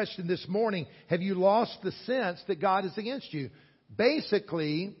this question this morning. Have you lost the sense that God is against you?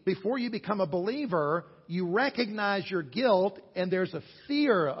 Basically, before you become a believer, you recognize your guilt and there's a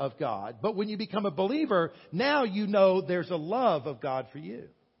fear of God. But when you become a believer, now you know there's a love of God for you.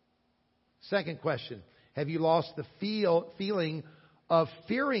 Second question. Have you lost the feeling of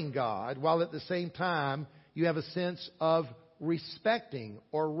fearing God while at the same time you have a sense of respecting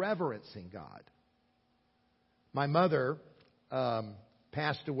or reverencing God? My mother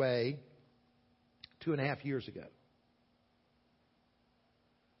passed away 2.5 years ago.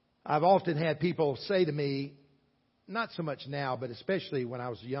 I've often had people say to me, not so much now, but especially when I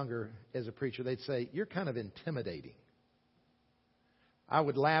was younger as a preacher, they'd say, "You're kind of intimidating." I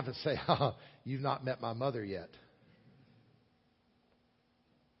would laugh and say, "Oh, you've not met my mother yet."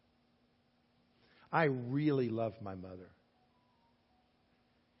 I really loved my mother.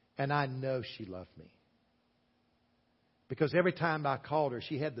 And I know she loved me. Because every time I called her,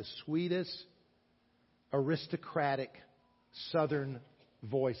 she had the sweetest, aristocratic, southern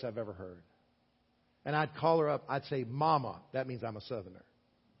voice I've ever heard. And I'd call her up. I'd say, "Mama." That means I'm a southerner.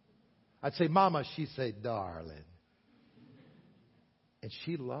 I'd say, "Mama." She'd say, "Darling." And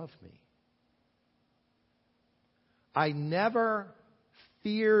she loved me. I never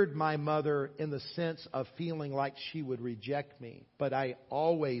feared my mother in the sense of feeling like she would reject me, but I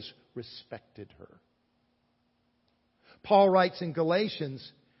always respected her. Paul writes in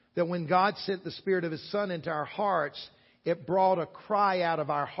Galatians that when God sent the Spirit of His Son into our hearts, it brought a cry out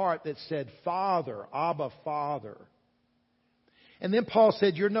of our heart that said, "Father, Abba, Father." And then Paul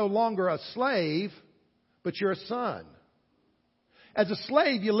said, you're no longer a slave, but you're a son. As a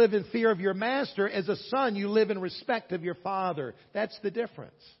slave, you live in fear of your master. As a son, you live in respect of your father. That's the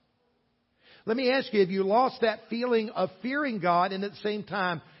difference. Let me ask you, have you lost that feeling of fearing God and at the same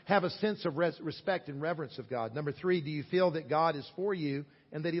time have a sense of respect and reverence of God? Number 3, do you feel that God is for you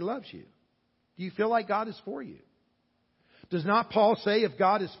and that He loves you? Do you feel like God is for you? Does not Paul say, if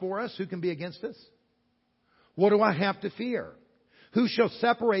God is for us, who can be against us? What do I have to fear? Who shall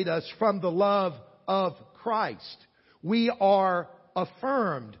separate us from the love of Christ? We are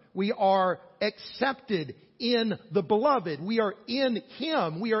affirmed. We are accepted in the beloved. We are in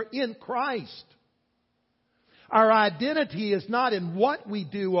Him. We are in Christ. Our identity is not in what we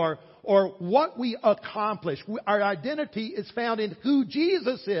do or what we accomplish. Our identity is found in who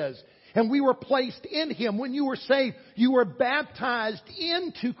Jesus is. And we were placed in Him. When you were saved, you were baptized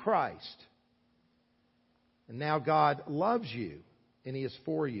into Christ. And now God loves you and He is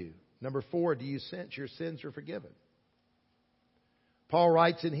for you. Number 4, do you sense your sins are forgiven? Paul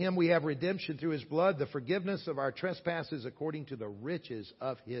writes, in Him we have redemption through His blood, the forgiveness of our trespasses according to the riches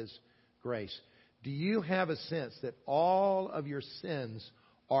of His grace. Do you have a sense that all of your sins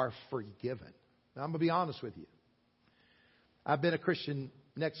are forgiven? Now, I'm going to be honest with you. I've been a Christian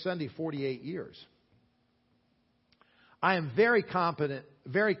next Sunday 48 years. I am very confident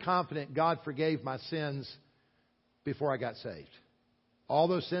God forgave my sins before I got saved. All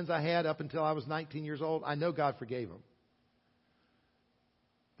those sins I had up until I was 19 years old, I know God forgave them.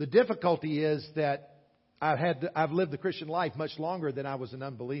 The difficulty is that I've lived the Christian life much longer than I was an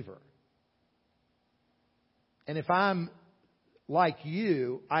unbeliever. And if I'm like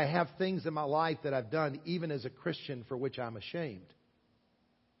you, I have things in my life that I've done even as a Christian for which I'm ashamed.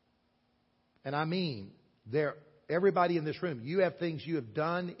 And I mean, everybody in this room, you have things you have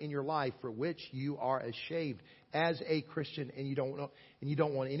done in your life for which you are ashamed as a Christian, and you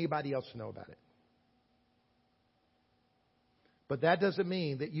don't want anybody else to know about it. But that doesn't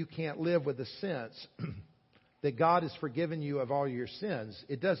mean that you can't live with the sense that God has forgiven you of all your sins.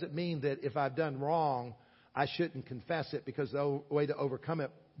 It doesn't mean that if I've done wrong, I shouldn't confess it, because the way to overcome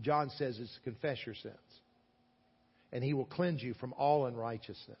it, John says, is to confess your sins. And He will cleanse you from all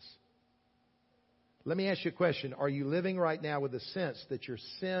unrighteousness. Let me ask you a question. Are you living right now with the sense that your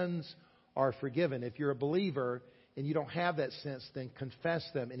sins are forgiven? If you're a believer and you don't have that sense, then confess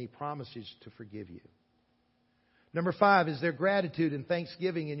them, and He promises to forgive you. Number 5, is there gratitude and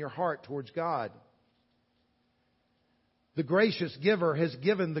thanksgiving in your heart towards God? The gracious giver has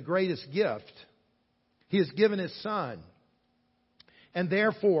given the greatest gift. He has given His Son. And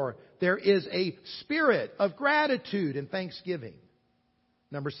therefore, there is a spirit of gratitude and thanksgiving.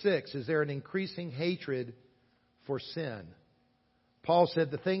 Number 6, is there an increasing hatred for sin? Paul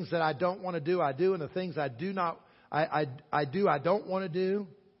said, the things that I don't want to do, I do, and the things I do not, I don't want to do.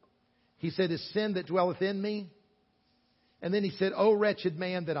 He said, is sin that dwelleth in me? And then he said, O wretched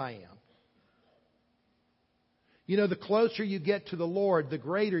man that I am. You know, the closer you get to the Lord, the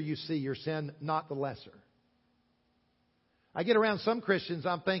greater you see your sin, not the lesser. I get around some Christians,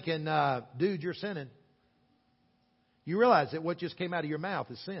 I'm thinking, dude, you're sinning. You realize that what just came out of your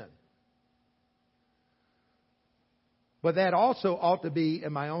mouth is sin. But that also ought to be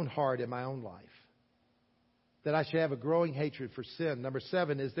in my own heart, in my own life. That I should have a growing hatred for sin. Number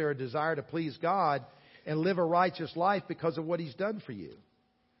 7, is there a desire to please God and live a righteous life because of what He's done for you?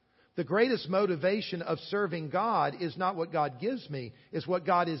 The greatest motivation of serving God is not what God gives me, it's what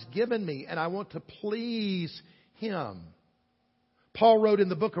God has given me, and I want to please Him. Paul wrote in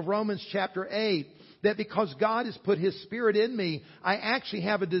the book of Romans chapter 8 that because God has put His Spirit in me, I actually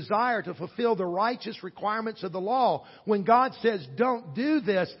have a desire to fulfill the righteous requirements of the law. When God says, don't do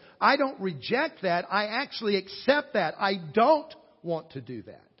this, I don't reject that. I actually accept that. I don't want to do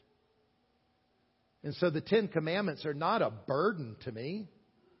that. And so the 10 Commandments are not a burden to me.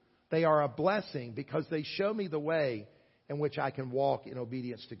 They are a blessing because they show me the way in which I can walk in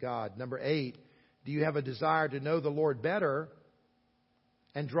obedience to God. Number 8, do you have a desire to know the Lord better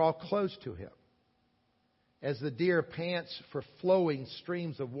and draw close to Him? As the deer pants for flowing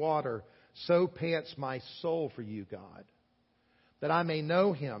streams of water, so pants my soul for you, God, that I may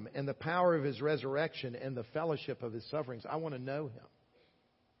know Him and the power of His resurrection and the fellowship of His sufferings. I want to know Him.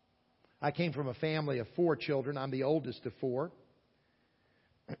 I came from a family of 4 children. I'm the oldest of 4.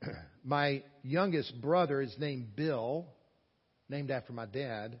 My youngest brother is named Bill, named after my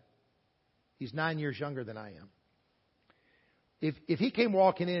dad. He's 9 years younger than I am. If he came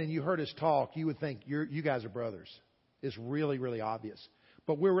walking in and you heard us talk, you would think you guys are brothers. It's really, really obvious.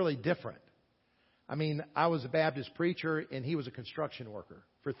 But we're really different. I mean, I was a Baptist preacher and he was a construction worker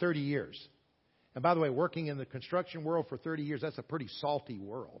for 30 years. And by the way, working in the construction world for 30 years, that's a pretty salty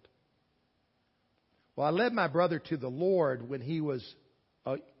world. Well, I led my brother to the Lord when he was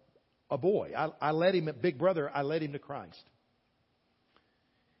a boy. I led him, big brother, I led him to Christ.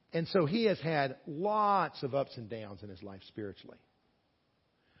 And so he has had lots of ups and downs in his life spiritually.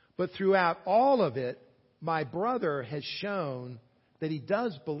 But throughout all of it, my brother has shown that he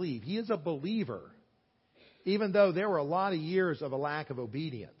does believe. He is a believer, even though there were a lot of years of a lack of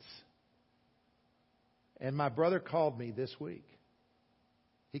obedience. And my brother called me this week.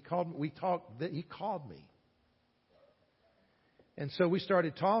 He called me. And so we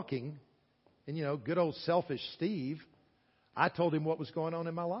started talking, and you know, good old selfish Steve, I told him what was going on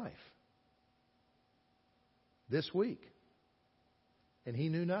in my life this week. And he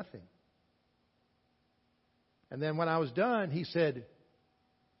knew nothing. And then when I was done, he said,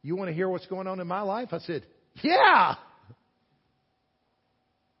 you want to hear what's going on in my life? I said, yeah!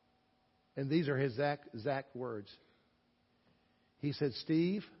 And these are his exact words. He said,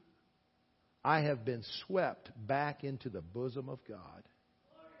 Steve, I have been swept back into the bosom of God.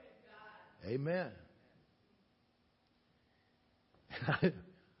 Amen.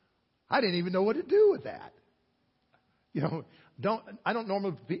 I didn't even know what to do with that. You know, I don't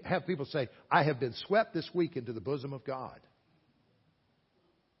normally have people say, I have been swept this week into the bosom of God.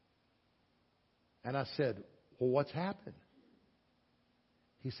 And I said, well, what's happened?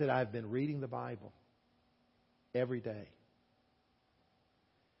 He said, I've been reading the Bible every day.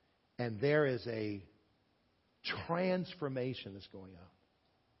 And there is a transformation that's going on.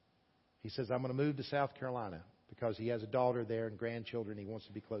 He says, I'm going to move to South Carolina because he has a daughter there and grandchildren. He wants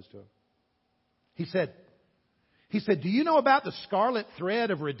to be close to them. He said, do you know about the scarlet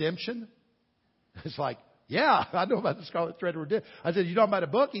thread of redemption? It's like, yeah, I know about the scarlet thread of redemption. I said, you talking about a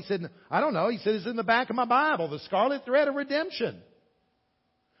book? He said, I don't know. He said, it's in the back of my Bible, the scarlet thread of redemption.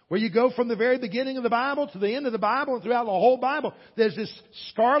 Where you go from the very beginning of the Bible to the end of the Bible and throughout the whole Bible. There's this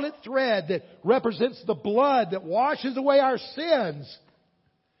scarlet thread that represents the blood that washes away our sins.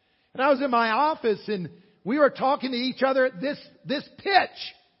 And I was in my office and we were talking to each other at this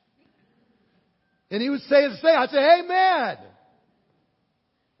pitch. And he was saying, I said, amen.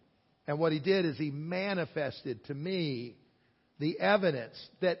 And what he did is he manifested to me the evidence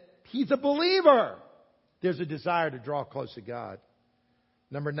that he's a believer. There's a desire to draw close to God.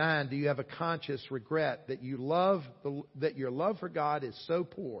 Number 9, do you have a conscious regret that your love for God is so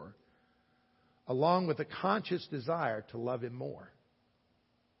poor, along with a conscious desire to love Him more?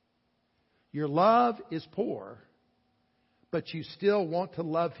 Your love is poor, but you still want to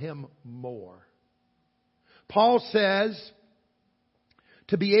love Him more. Paul says,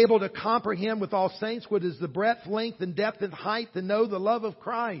 to be able to comprehend with all saints what is the breadth, length, and depth and height, to know the love of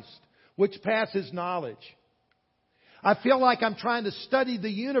Christ, which passes knowledge. I feel like I'm trying to study the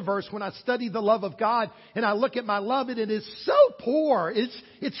universe when I study the love of God, and I look at my love and it is so poor.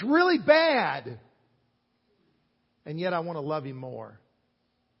 It's really bad. And yet I want to love Him more.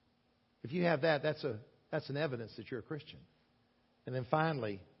 If you have that, that's That's an evidence that you're a Christian. And then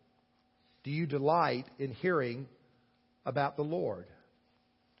finally, do you delight in hearing about the Lord?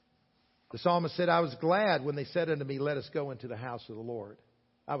 The psalmist said, I was glad when they said unto me, let us go into the house of the Lord.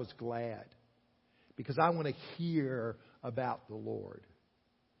 I was glad because I want to hear about the Lord.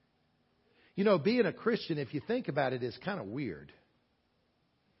 You know, being a Christian, if you think about it, is kind of weird.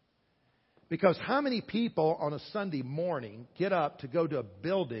 Because how many people on a Sunday morning get up to go to a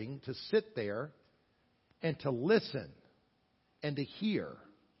building to sit there and to listen and to hear?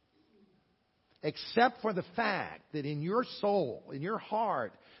 Except for the fact that in your soul, in your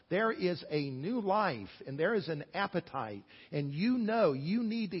heart, there is a new life and there is an appetite. And you know you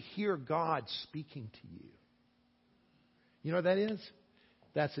need to hear God speaking to you. You know what that is?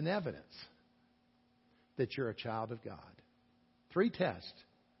 That's an evidence that you're a child of God. 3 tests.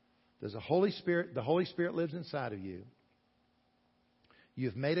 There's the Holy Spirit lives inside of you.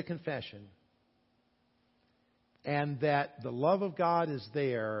 You've made a confession. And that the love of God is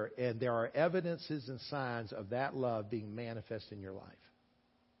there, and there are evidences and signs of that love being manifest in your life.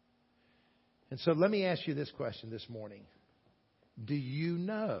 And so let me ask you this question this morning. Do you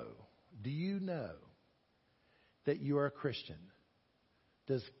know that you are a Christian?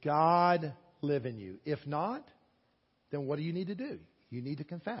 Does God live in you? If not, then what do you need to do? You need to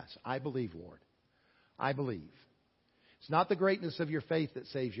confess. I believe, Lord. I believe. It's not the greatness of your faith that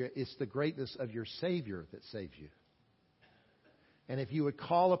saves you. It's the greatness of your Savior that saves you. And if you would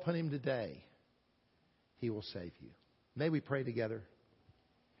call upon Him today, He will save you. May we pray together.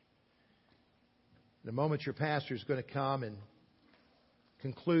 In a moment, your pastor is going to come and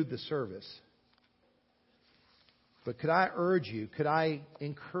conclude the service. But could I urge you, could I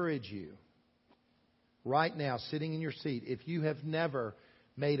encourage you, right now, sitting in your seat, if you have never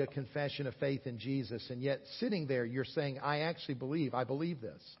made a confession of faith in Jesus, and yet sitting there you're saying, I actually believe, I believe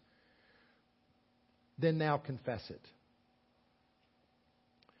this, then now confess it.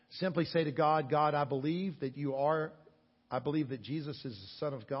 Simply say to God, God, I believe that I believe that Jesus is the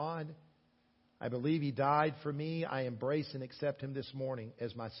Son of God. I believe He died for me. I embrace and accept Him this morning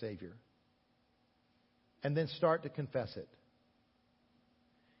as my Savior. And then start to confess it.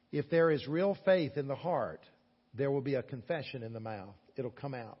 If there is real faith in the heart, there will be a confession in the mouth. It'll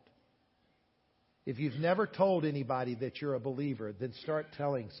come out. If you've never told anybody that you're a believer, then start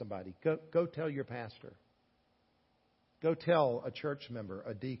telling somebody. Go tell your pastor. Go tell a church member,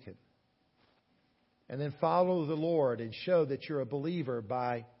 a deacon. And then follow the Lord and show that you're a believer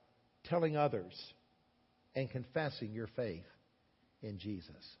by telling others and confessing your faith in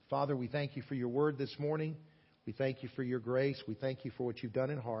Jesus. Father, we thank You for Your word this morning. We thank You for Your grace. We thank You for what You've done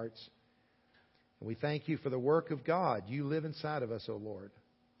in hearts. And we thank You for the work of God. You live inside of us, O Lord.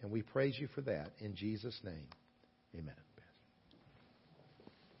 And we praise You for that. In Jesus' name, amen.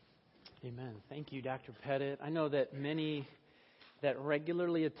 Amen. Thank you, Dr. Pettit. I know that many that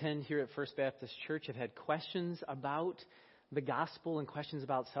regularly attend here at First Baptist Church have had questions about the gospel and questions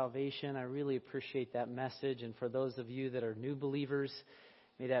about salvation. I really appreciate that message. And for those of you that are new believers,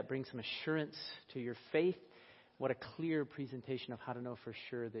 may that bring some assurance to your faith. What a clear presentation of how to know for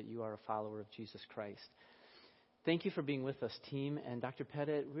sure that you are a follower of Jesus Christ. Thank you for being with us, team. And Dr.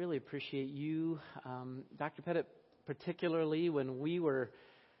 Pettit, really appreciate you. Dr. Pettit, particularly when we were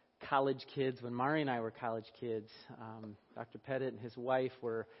college kids, when Mari and I were college kids, Dr. Pettit and his wife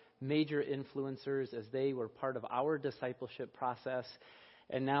were major influencers as they were part of our discipleship process.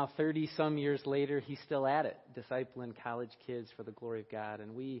 And now 30-some years later, he's still at it, discipling college kids for the glory of God.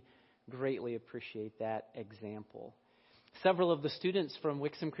 And we greatly appreciate that example. Several of the students from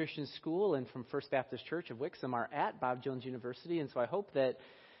Wixom Christian School and from First Baptist Church of Wixom are at Bob Jones University. And so I hope that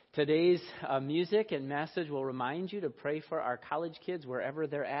today's music and message will remind you to pray for our college kids wherever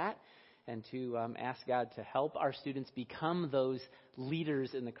they're at and to ask God to help our students become those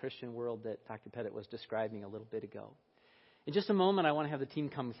leaders in the Christian world that Dr. Pettit was describing a little bit ago. In just a moment, I want to have the team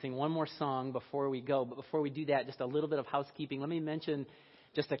come sing one more song before we go. But before we do that, just a little bit of housekeeping. Let me mention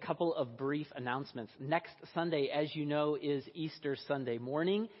just a couple of brief announcements. Next Sunday, as you know, is Easter Sunday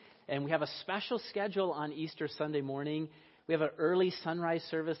morning. And we have a special schedule on Easter Sunday morning. We have an early sunrise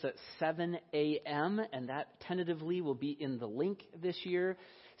service at 7 a.m. And that tentatively will be in the link this year.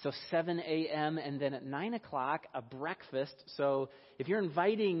 So 7 a.m. and then at 9 o'clock, a breakfast. So if you're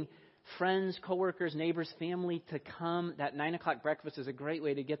inviting friends, coworkers, neighbors, family to come, that 9 o'clock breakfast is a great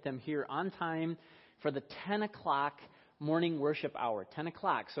way to get them here on time for the 10 o'clock morning worship hour. 10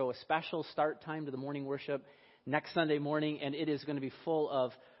 o'clock. So a special start time to the morning worship next Sunday morning. And it is going to be full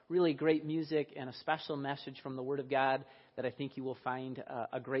of really great music and a special message from the Word of God that I think you will find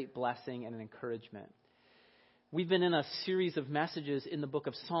a great blessing and an encouragement. We've been in a series of messages in the book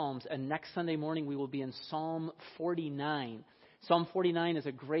of Psalms, and next Sunday morning we will be in Psalm 49. Psalm 49 is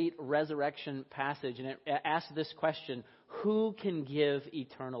a great resurrection passage, and it asks this question: who can give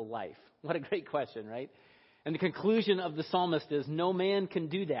eternal life? What a great question, right? And the conclusion of the psalmist is, no man can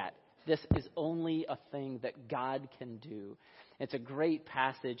do that. This is only a thing that God can do. It's a great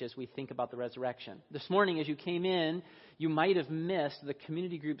passage as we think about the resurrection. This morning, as you came in, you might have missed the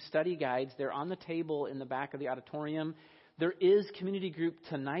community group study guides. They're on the table in the back of the auditorium. There is community group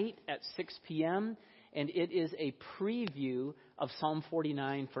tonight at 6 p.m., and it is a preview of Psalm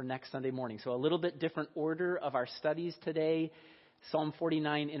 49 for next Sunday morning. So a little bit different order of our studies today. Psalm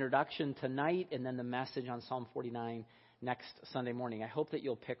 49 introduction tonight, and then the message on Psalm 49 next Sunday morning. I hope that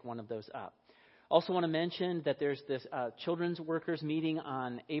you'll pick one of those up. Also want to mention that there's this children's workers meeting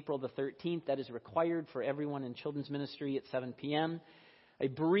on April the 13th that is required for everyone in children's ministry at 7 p.m. A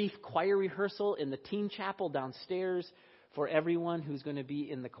brief choir rehearsal in the teen chapel downstairs for everyone who's going to be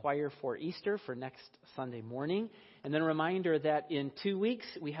in the choir for Easter for next Sunday morning. And then a reminder that in 2 weeks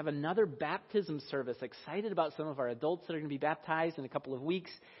we have another baptism service. Excited about some of our adults that are going to be baptized in a couple of weeks.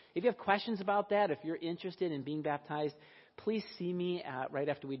 If you have questions about that, if you're interested in being baptized, please see me right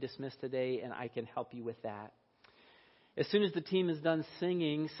after we dismiss today, and I can help you with that. As soon as the team is done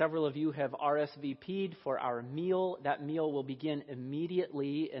singing, several of you have RSVP'd for our meal. That meal will begin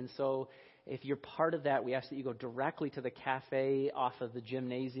immediately, and so if you're part of that, we ask that you go directly to the cafe off of the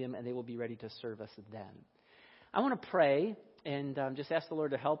gymnasium, and they will be ready to serve us then. I want to pray and just ask the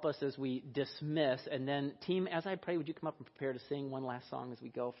Lord to help us as we dismiss. And then, team, as I pray, would you come up and prepare to sing one last song as we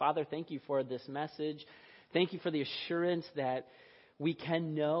go? Father, thank you for this message. Thank you for the assurance that we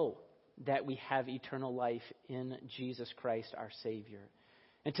can know that we have eternal life in Jesus Christ, our Savior.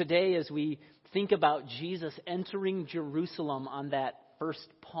 And today, as we think about Jesus entering Jerusalem on that first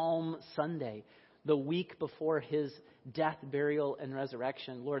Palm Sunday, the week before his death, burial, and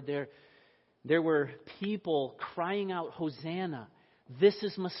resurrection, Lord, there were people crying out, Hosanna, this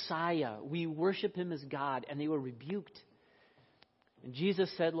is Messiah. We worship him as God, and they were rebuked. And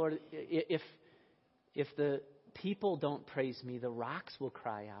Jesus said, Lord, if the people don't praise me, the rocks will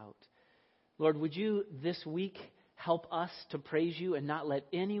cry out. Lord, would you this week help us to praise you and not let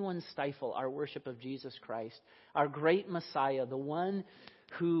anyone stifle our worship of Jesus Christ, our great Messiah, the one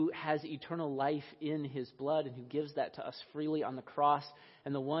who has eternal life in his blood and who gives that to us freely on the cross,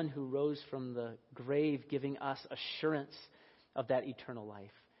 and the one who rose from the grave, giving us assurance of that eternal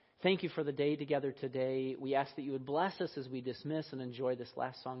life. Thank you for the day together today. We ask that you would bless us as we dismiss and enjoy this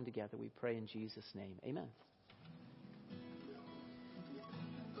last song together. We pray in Jesus' name. Amen.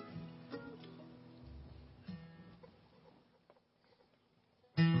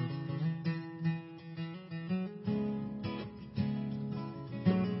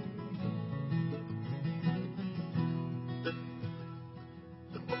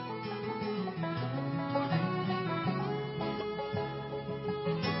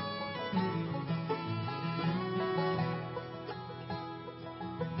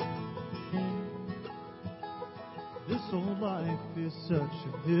 This whole life is such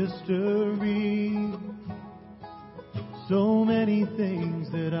a mystery. So many things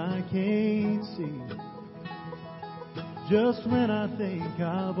that I can't see. Just when I think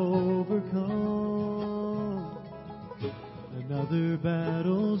I've overcome, another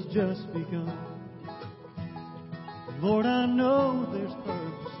battle's just begun. Lord, I know there's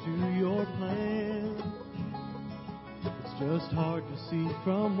purpose to your plan. It's just hard to see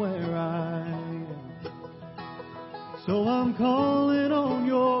from where I am. So I'm calling on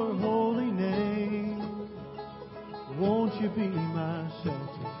your holy name. Won't you be my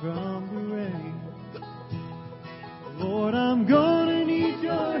shelter from the rain? Lord, I'm gonna need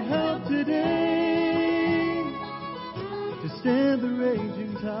your help today to stand the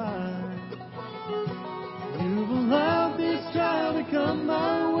raging tide. You've allowed this trial to come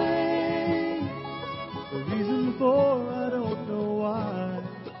my way. The reason for I don't know why.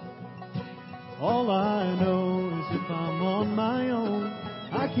 All I know is if I'm on my own,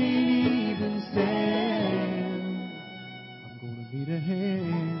 I can't even stand. I'm gonna need a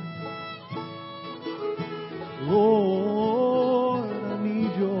hand. Lord, I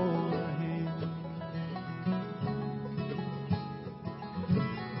need your hand.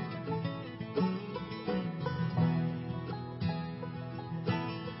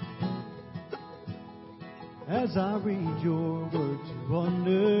 As I read your word to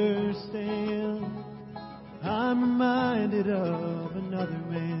understand, I'm reminded of another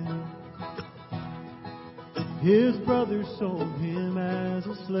man. His brother sold him as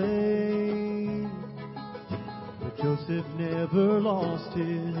a slave, but Joseph never lost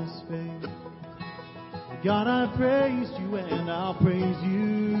his faith. God, I praised you and I'll praise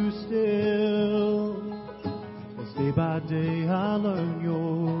you still. As day by day I learn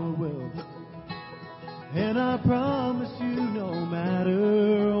your will. And I promise you no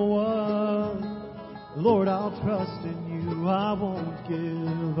matter what, Lord, I'll trust in you, I won't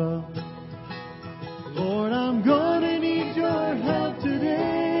give up. Lord, I'm gonna need your help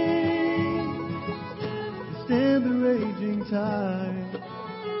today to stand the raging tide.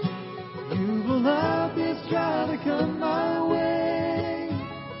 You will have this try to come my way.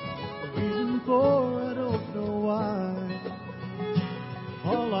 The reason for I don't know why.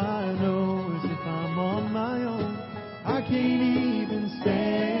 All I know is if I'm on my own, I can't even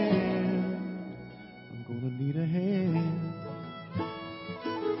stand. I'm gonna need a hand.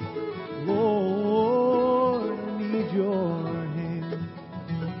 Lord, I need your hand.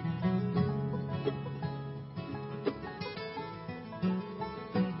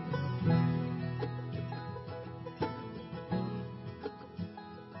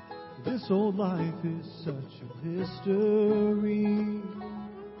 This old life is such a mystery.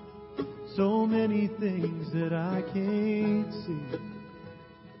 So many things that I can't see.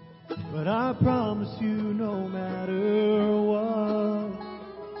 But I promise you no matter what,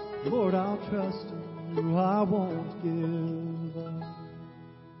 Lord, I'll trust in you, I won't give up.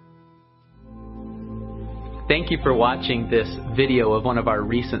 Thank you for watching this video of one of our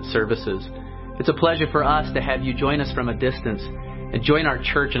recent services. It's a pleasure for us to have you join us from a distance and join our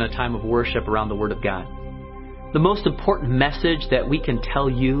church in a time of worship around the Word of God. The most important message that we can tell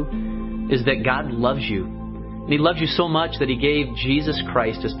you is that God loves you. And He loves you so much that He gave Jesus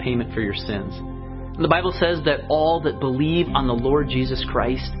Christ as payment for your sins. And the Bible says that all that believe on the Lord Jesus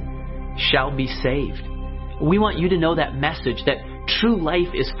Christ shall be saved. We want you to know that message, that true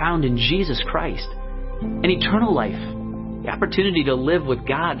life is found in Jesus Christ. An eternal life, the opportunity to live with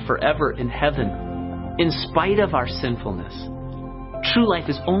God forever in heaven, in spite of our sinfulness. True life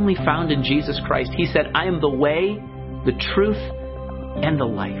is only found in Jesus Christ. He said, I am the way, the truth, and the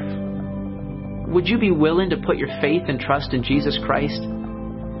life. Would you be willing to put your faith and trust in Jesus Christ?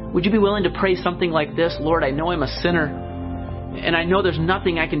 Would you be willing to pray something like this? Lord, I know I'm a sinner, and I know there's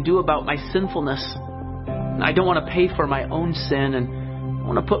nothing I can do about my sinfulness. I don't want to pay for my own sin, and I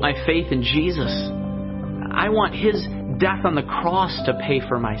want to put my faith in Jesus. I want His death on the cross to pay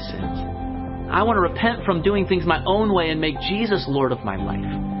for my sins. I want to repent from doing things my own way and make Jesus Lord of my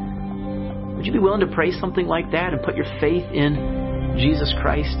life. Would you be willing to pray something like that and put your faith in Jesus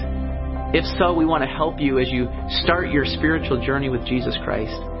Christ? If so, we want to help you as you start your spiritual journey with Jesus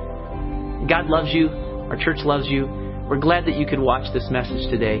Christ. God loves you. Our church loves you. We're glad that you could watch this message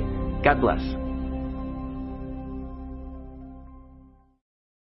today. God bless.